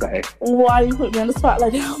would you say? Why you put me on the spot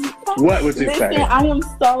like that? What would you say? I am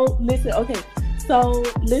so okay. So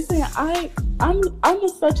listen, I'm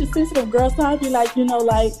such a sensitive girl, so I'd be like, you know,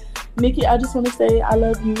 like, Nicki, I just want to say I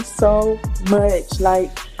love you so much. Like,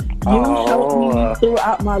 you helped me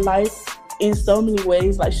throughout my life in so many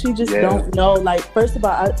ways. Like, she just don't know. Like, first of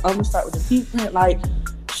all, I'm gonna start with the peak print. Like,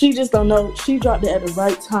 she just don't know. She dropped it at the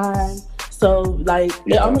right time. So, like,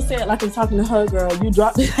 I'm gonna say it like I'm talking to her, girl. You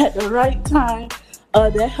dropped it at the right time.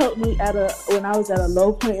 That helped me when I was at a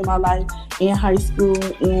low point in my life in high school,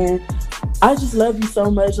 and I just love you so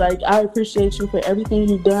much. Like, I appreciate you for everything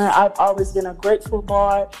you've done. I've always been a grateful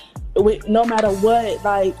bar. No matter what,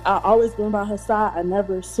 like, I always been by her side. I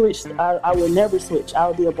never switched. I would never switch. I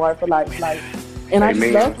would be a bar for life. Like, and I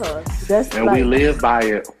just love her. We live by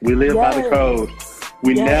it. We live by the code.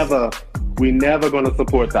 We never gonna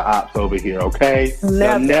support the ops over here, okay?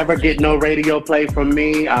 They'll never get no radio play from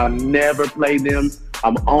me. I'll never play them.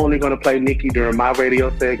 I'm only gonna play Nicki during my radio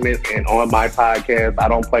segments and on my podcast. I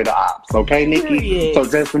don't play the ops, okay, Nicki? So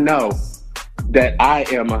just know that I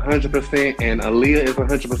am 100% and Aaliyah is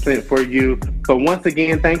 100% for you. So once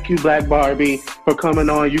again, thank you, Black Barbie, for coming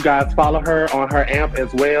on. You guys follow her on her AMP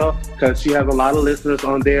as well, because she has a lot of listeners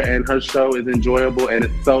on there, and her show is enjoyable and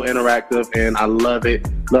it's so interactive, and I love it.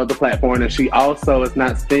 Love the platform. And she also is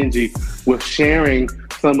not stingy with sharing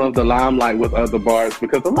some of the limelight with other bars,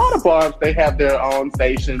 because a lot of bars, they have their own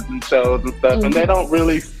stations and shows and stuff, and they don't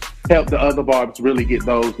really help the other barbs really get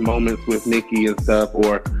those moments with Nicki and stuff,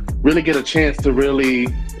 or really get a chance to really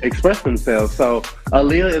express themselves. So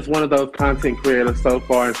Aaliyah is one of those content creators so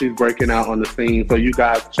far, and she's breaking out on the scene. So you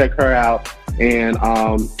guys check her out And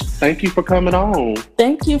thank you for coming on.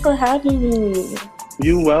 Thank you for having me.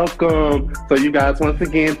 You're welcome. So you guys, once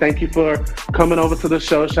again, thank you for coming over to the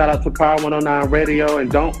show. Shout out to Power 109 Radio.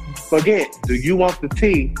 And don't forget, do you want the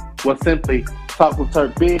tea? Well, simply talk with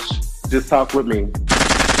Turk Bish. Just talk with me.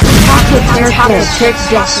 Talk with Turk Bish.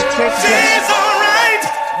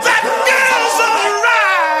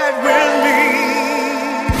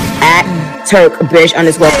 At Turk Bish _.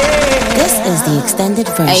 This is the extended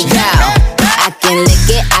version. Hey, girl. I can lick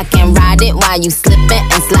it, I can ride it while you slipping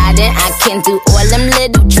and sliding. I can do all them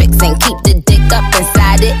little tricks and keep the dick up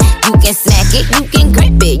inside it. You can smack it, you can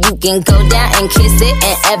grip it, you can go down and kiss it.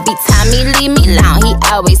 And every time he leave me alone, he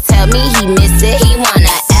always tell me he miss it. He wanna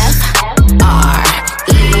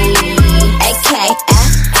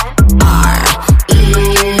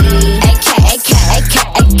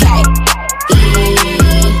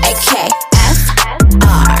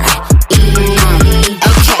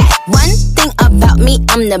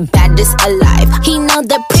I'm the baddest alive. He know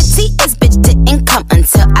the prettiest bitch didn't come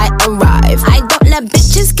until I arrive. I don't let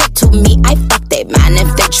bitches get to me, I fuck they man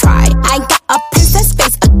if they try. I got a princess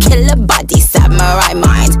face, a killer body, samurai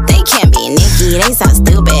mind. They can't be Nicki, they so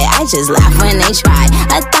stupid, I just laugh when they try.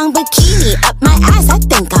 A thong bikini up my ass, I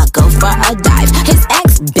think I'll go for a dive. His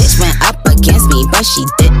ex bitch went up against me, but she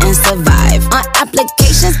didn't survive. On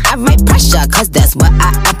applications, I write pressure, cause that's what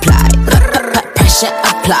I apply. Pressure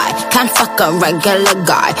apply, can't fuck a regular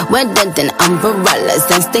guy. Wetter than umbrellas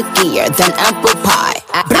and stickier than apple pie.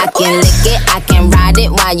 I can lick it, I can ride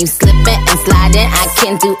it while you slipping and sliding. I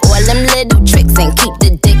can do all them little tricks and keep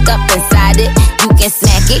the dick up inside it. You can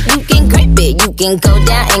smack it, you can grip it, you can go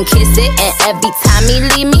down and kiss it. And every time he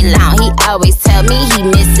leave me alone, he always tell me he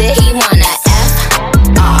miss it. He wanna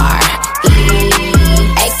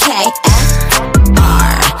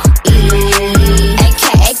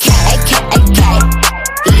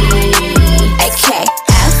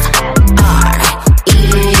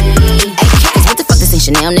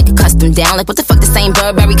Chanel nigga custom down. Like what the fuck, the same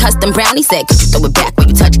Burberry custom brown. He said, could you throw it back when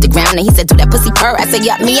you touch the ground? And he said, do that pussy purr. I said,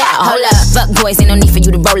 yup, me out. Hold up, fuck boys, ain't no need for you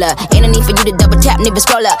to roll up. Ain't no need for you to double tap, nigga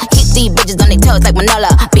scroll up. Keep these bitches on their toes like Manola.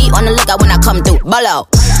 Be on the lookout when I come through, bolo.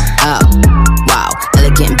 Oh, wow,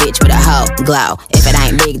 elegant bitch with a hoe glow. If it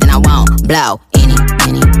ain't big, then I won't blow. Any,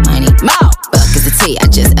 money, more. Fuck is the T, I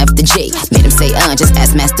just F the G. Made him say, just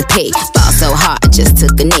ask Master P. Ball so hard, I just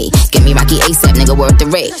took a knee. Give me Rocky ASAP, nigga, worth the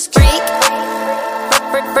rate.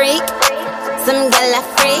 Freak, some gala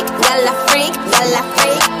freak, gala freak, gala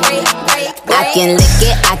freak, freak. I can lick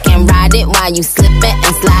it, I can ride it while you slipping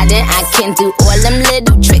and sliding. I can do all them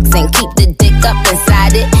little tricks and keep the dick up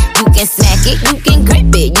inside it. You can smack it, you can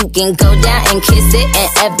grip it, you can go down and kiss it. And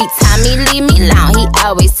every time he leave me alone, he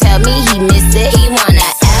always tell me he miss it. He wanna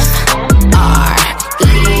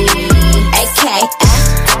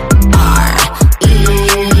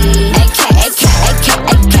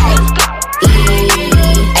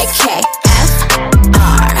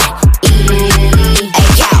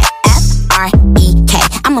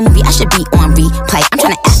should be on replay. I'm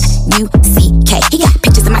tryna F-U-C-K. He got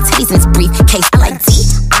pictures of my titties in his briefcase. I like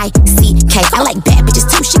D-I-C-K. I like bad bitches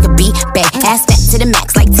too. She could be bad. Ass fat to the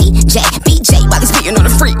max like T-J. B-J while he's speeding on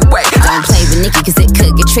the freeway. Don't play with Nicki cause it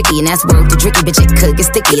could get tricky. And that's word to Dricky, bitch, it could get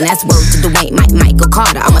sticky. And that's word to Dwayne, Michael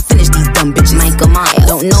Carter. I'ma finish these dumb bitches. Michael Myers.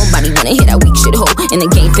 Don't nobody wanna hear that weak shit hoe. In the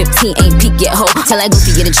game 15 ain't peak yet hoe. Tell that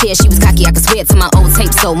goofy get a chair, she was cocky. I could swear to my old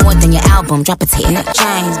tape sold more than your album. Drop a tape, Nick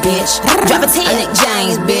James, bitch. Drop a tape, Nick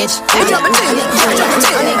James, bitch.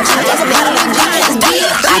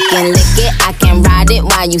 I can lick it, I can ride it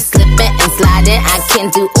while you slipping and sliding. I can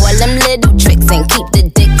do all them little tricks and keep the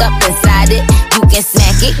dick up inside it. You can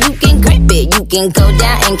smack it, you can grip it, you can go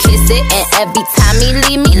down and kiss it. And every time he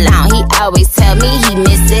leave me alone, he always tell me he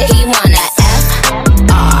miss it. He wanna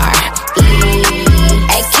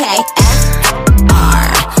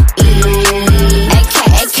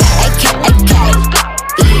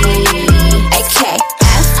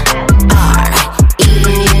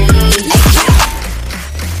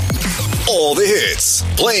All the hits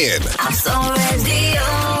playing. I'm so ready.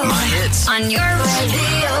 My hits on your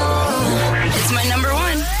radio. It's my number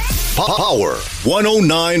one. Power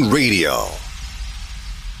 109 Radio.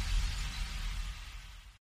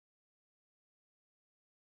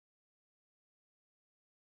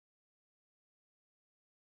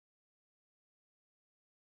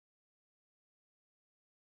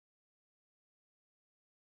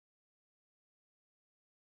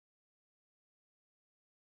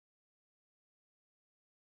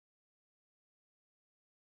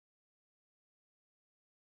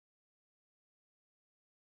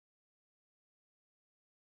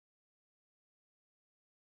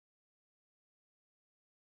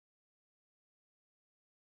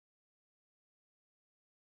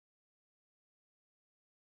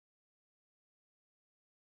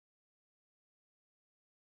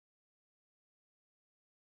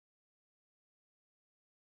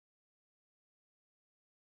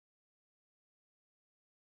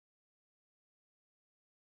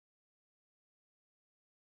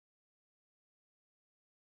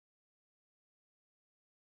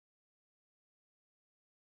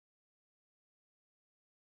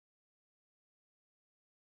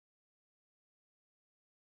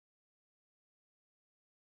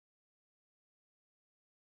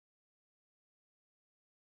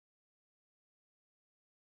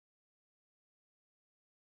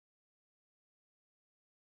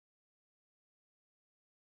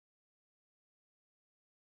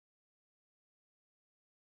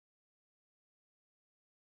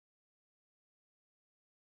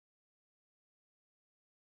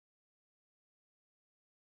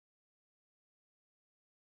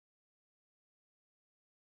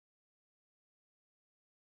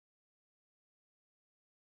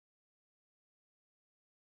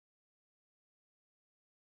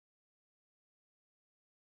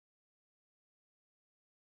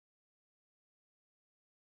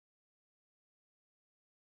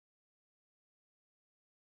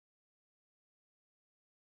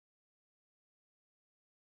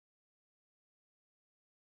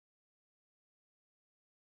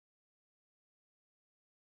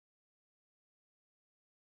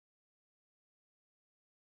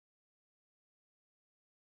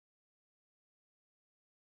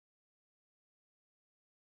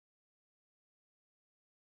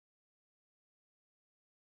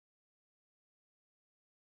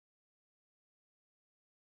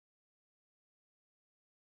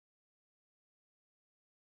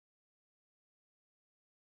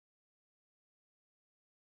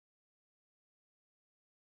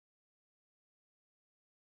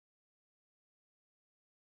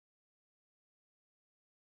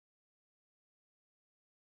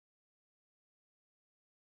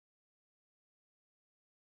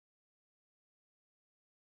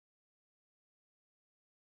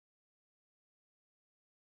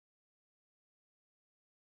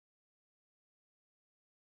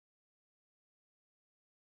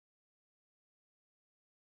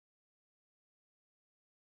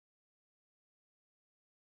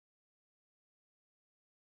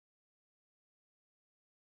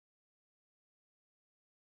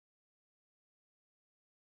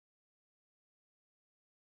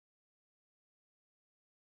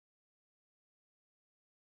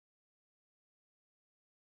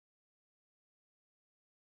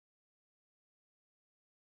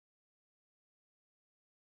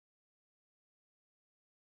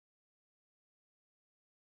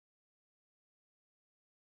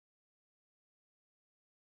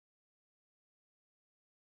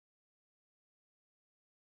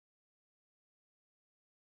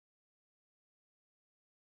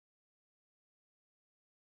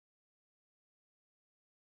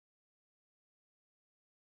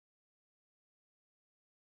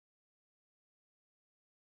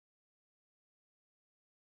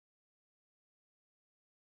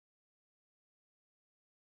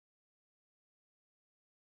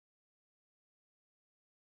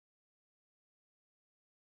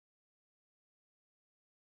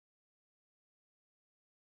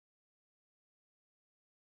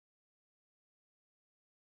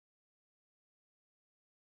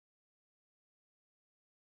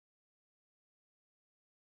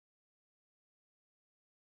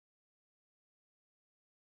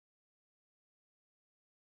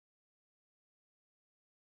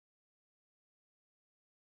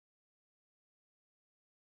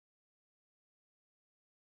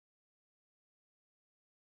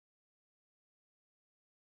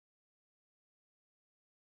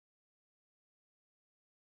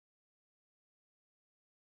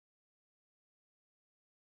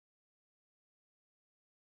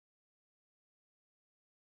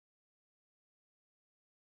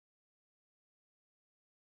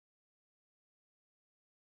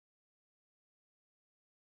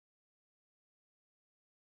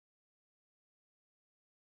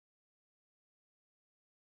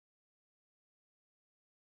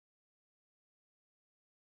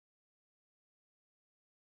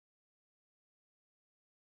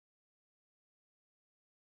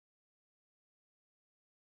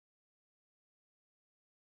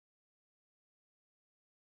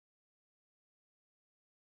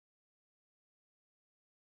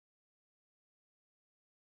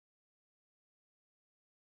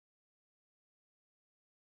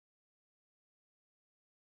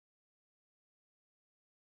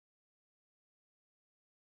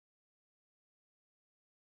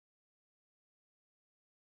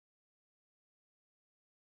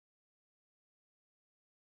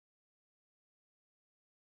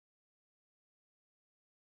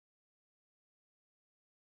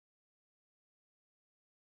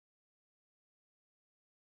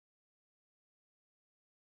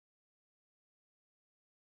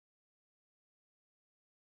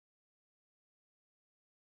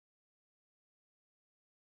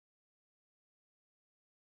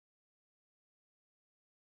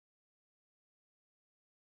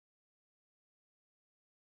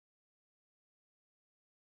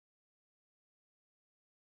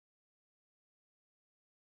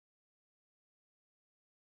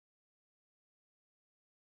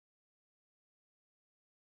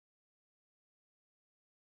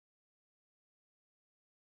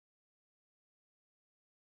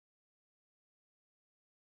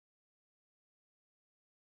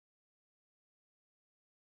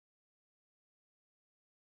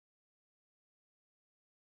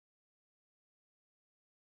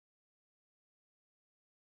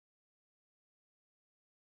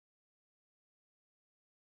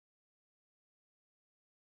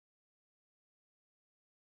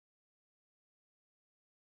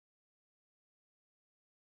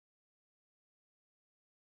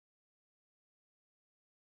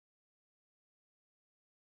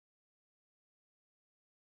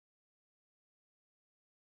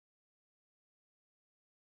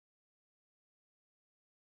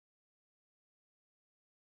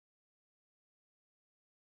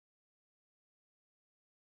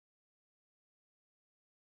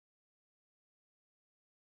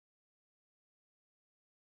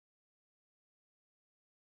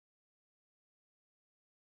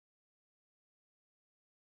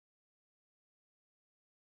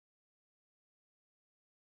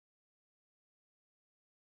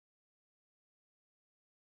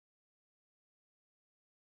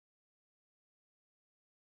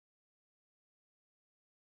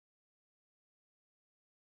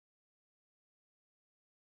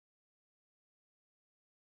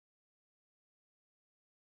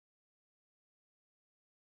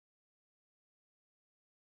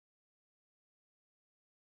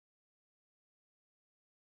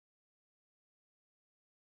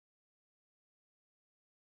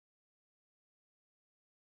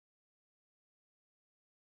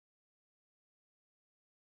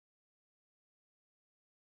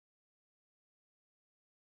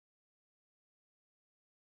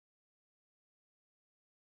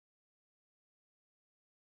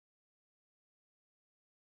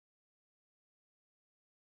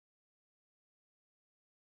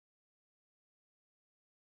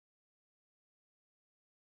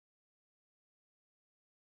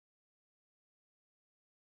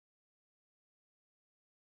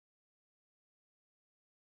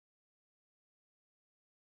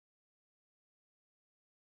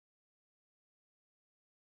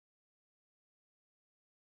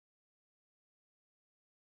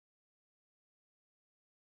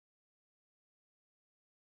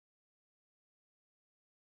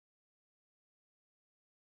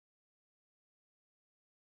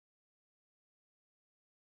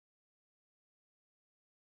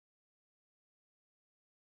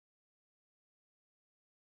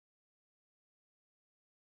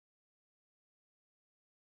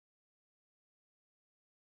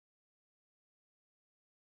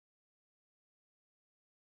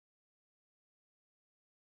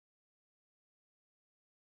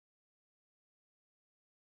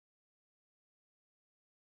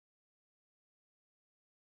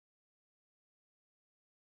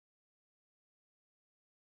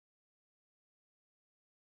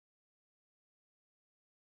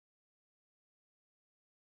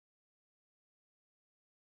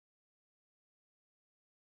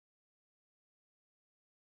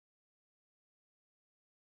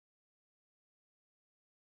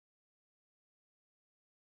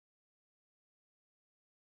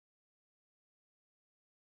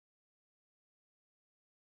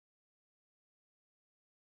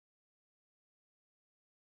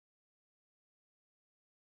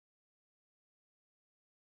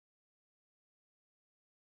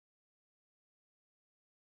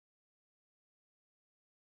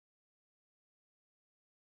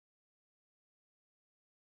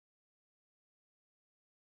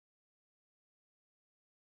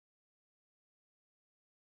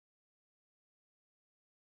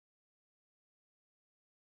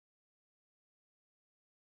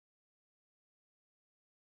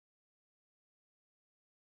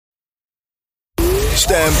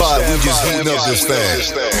 stand by, we just heating up this thing.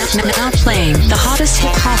 Now playing the hottest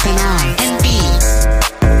hip hop in R&B.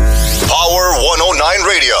 Power 109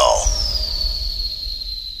 Radio.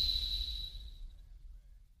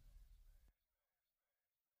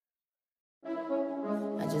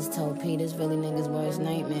 I just told P this really niggas' worst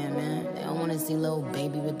nightmare, man. They don't wanna see little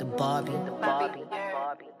baby with the Barbie.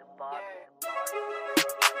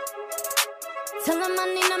 Tell him I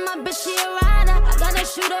need my bitch, she a rider. I got a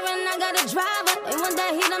shooter and I got a driver. They want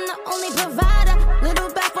that heat, I'm the only provider. Little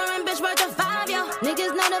back foreign bitch worth of 5, yo.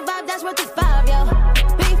 Niggas know the vibe, that's worth of 5, yo.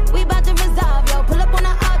 Beef, we bout to resolve, yo. Pull up on the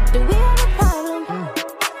up, do we have a problem?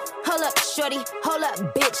 Hold up, shorty, hold up,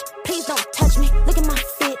 bitch. Please don't touch me. Look at my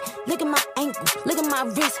fit, look at my ankle, look at my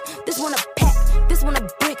wrist. This one a pack, this one a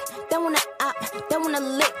brick, that one a op, that one a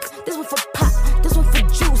lick. This one for pop, this one for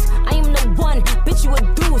juice. I am the one, bitch, you a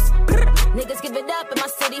deuce. Niggas give it up in my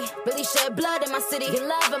city. Really shed blood in my city. Get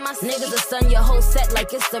love in my city. Niggas will stun your whole set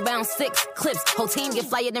like it's around 6 clips. Whole team get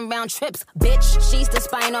flyer than round trips. Bitch, she's the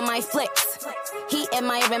spying on my flicks. He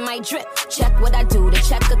admiring my drip. Check what I do. The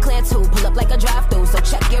check a clear too. Pull up like a drive-through. So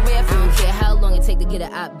check your rear view. I don't care how long it take to get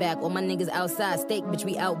it out back. All my niggas outside. Steak, bitch,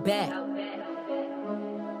 we out back.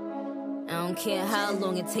 I don't care how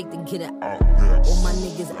long it take to get it out back. All my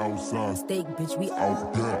niggas outside. Steak, bitch, we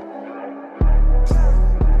out back.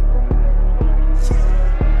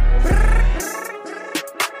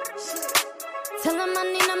 Tell him I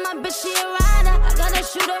need my bitch, she a rider. I got a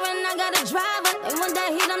shooter and I got a driver. They want that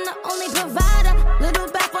heat, I'm the only provider. Little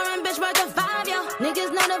back foreign bitch worth of 5, yo. Niggas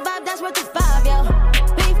know the vibe, that's worth of 5, yo.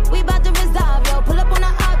 Beef, we bout to resolve, yo. Pull up on the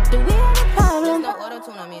up, do we have a problem? There's no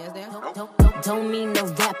auto-tune on me, is there? Don't mean no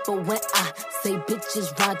rapper when I say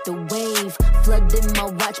bitches ride the wave. Flooded my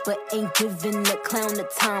watch, but ain't giving the clown the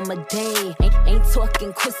time of day. Ain't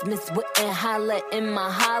talking Christmas, wouldn't holla in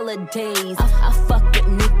my holidays. I fuck with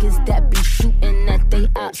niggas that be shooting at they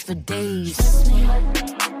ops for days.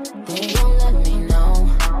 They gon' let me know.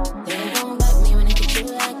 They gon' wreck me when they get you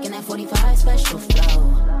like in that 45 special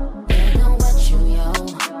flow. They gon' wet you, yo.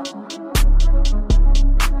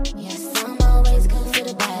 Yes, I'm always good for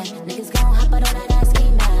the bad. Niggas gon' hop out on that ski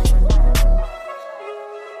mask.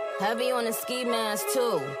 Heavy on the ski mask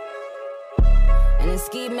too. And the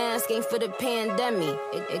ski mask ain't for the pandemic.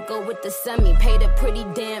 It go with the semi. Paid a pretty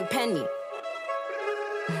damn penny.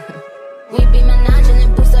 We be menaging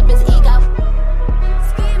and boost up his ego.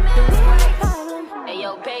 Hey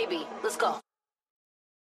yo, baby, let's go.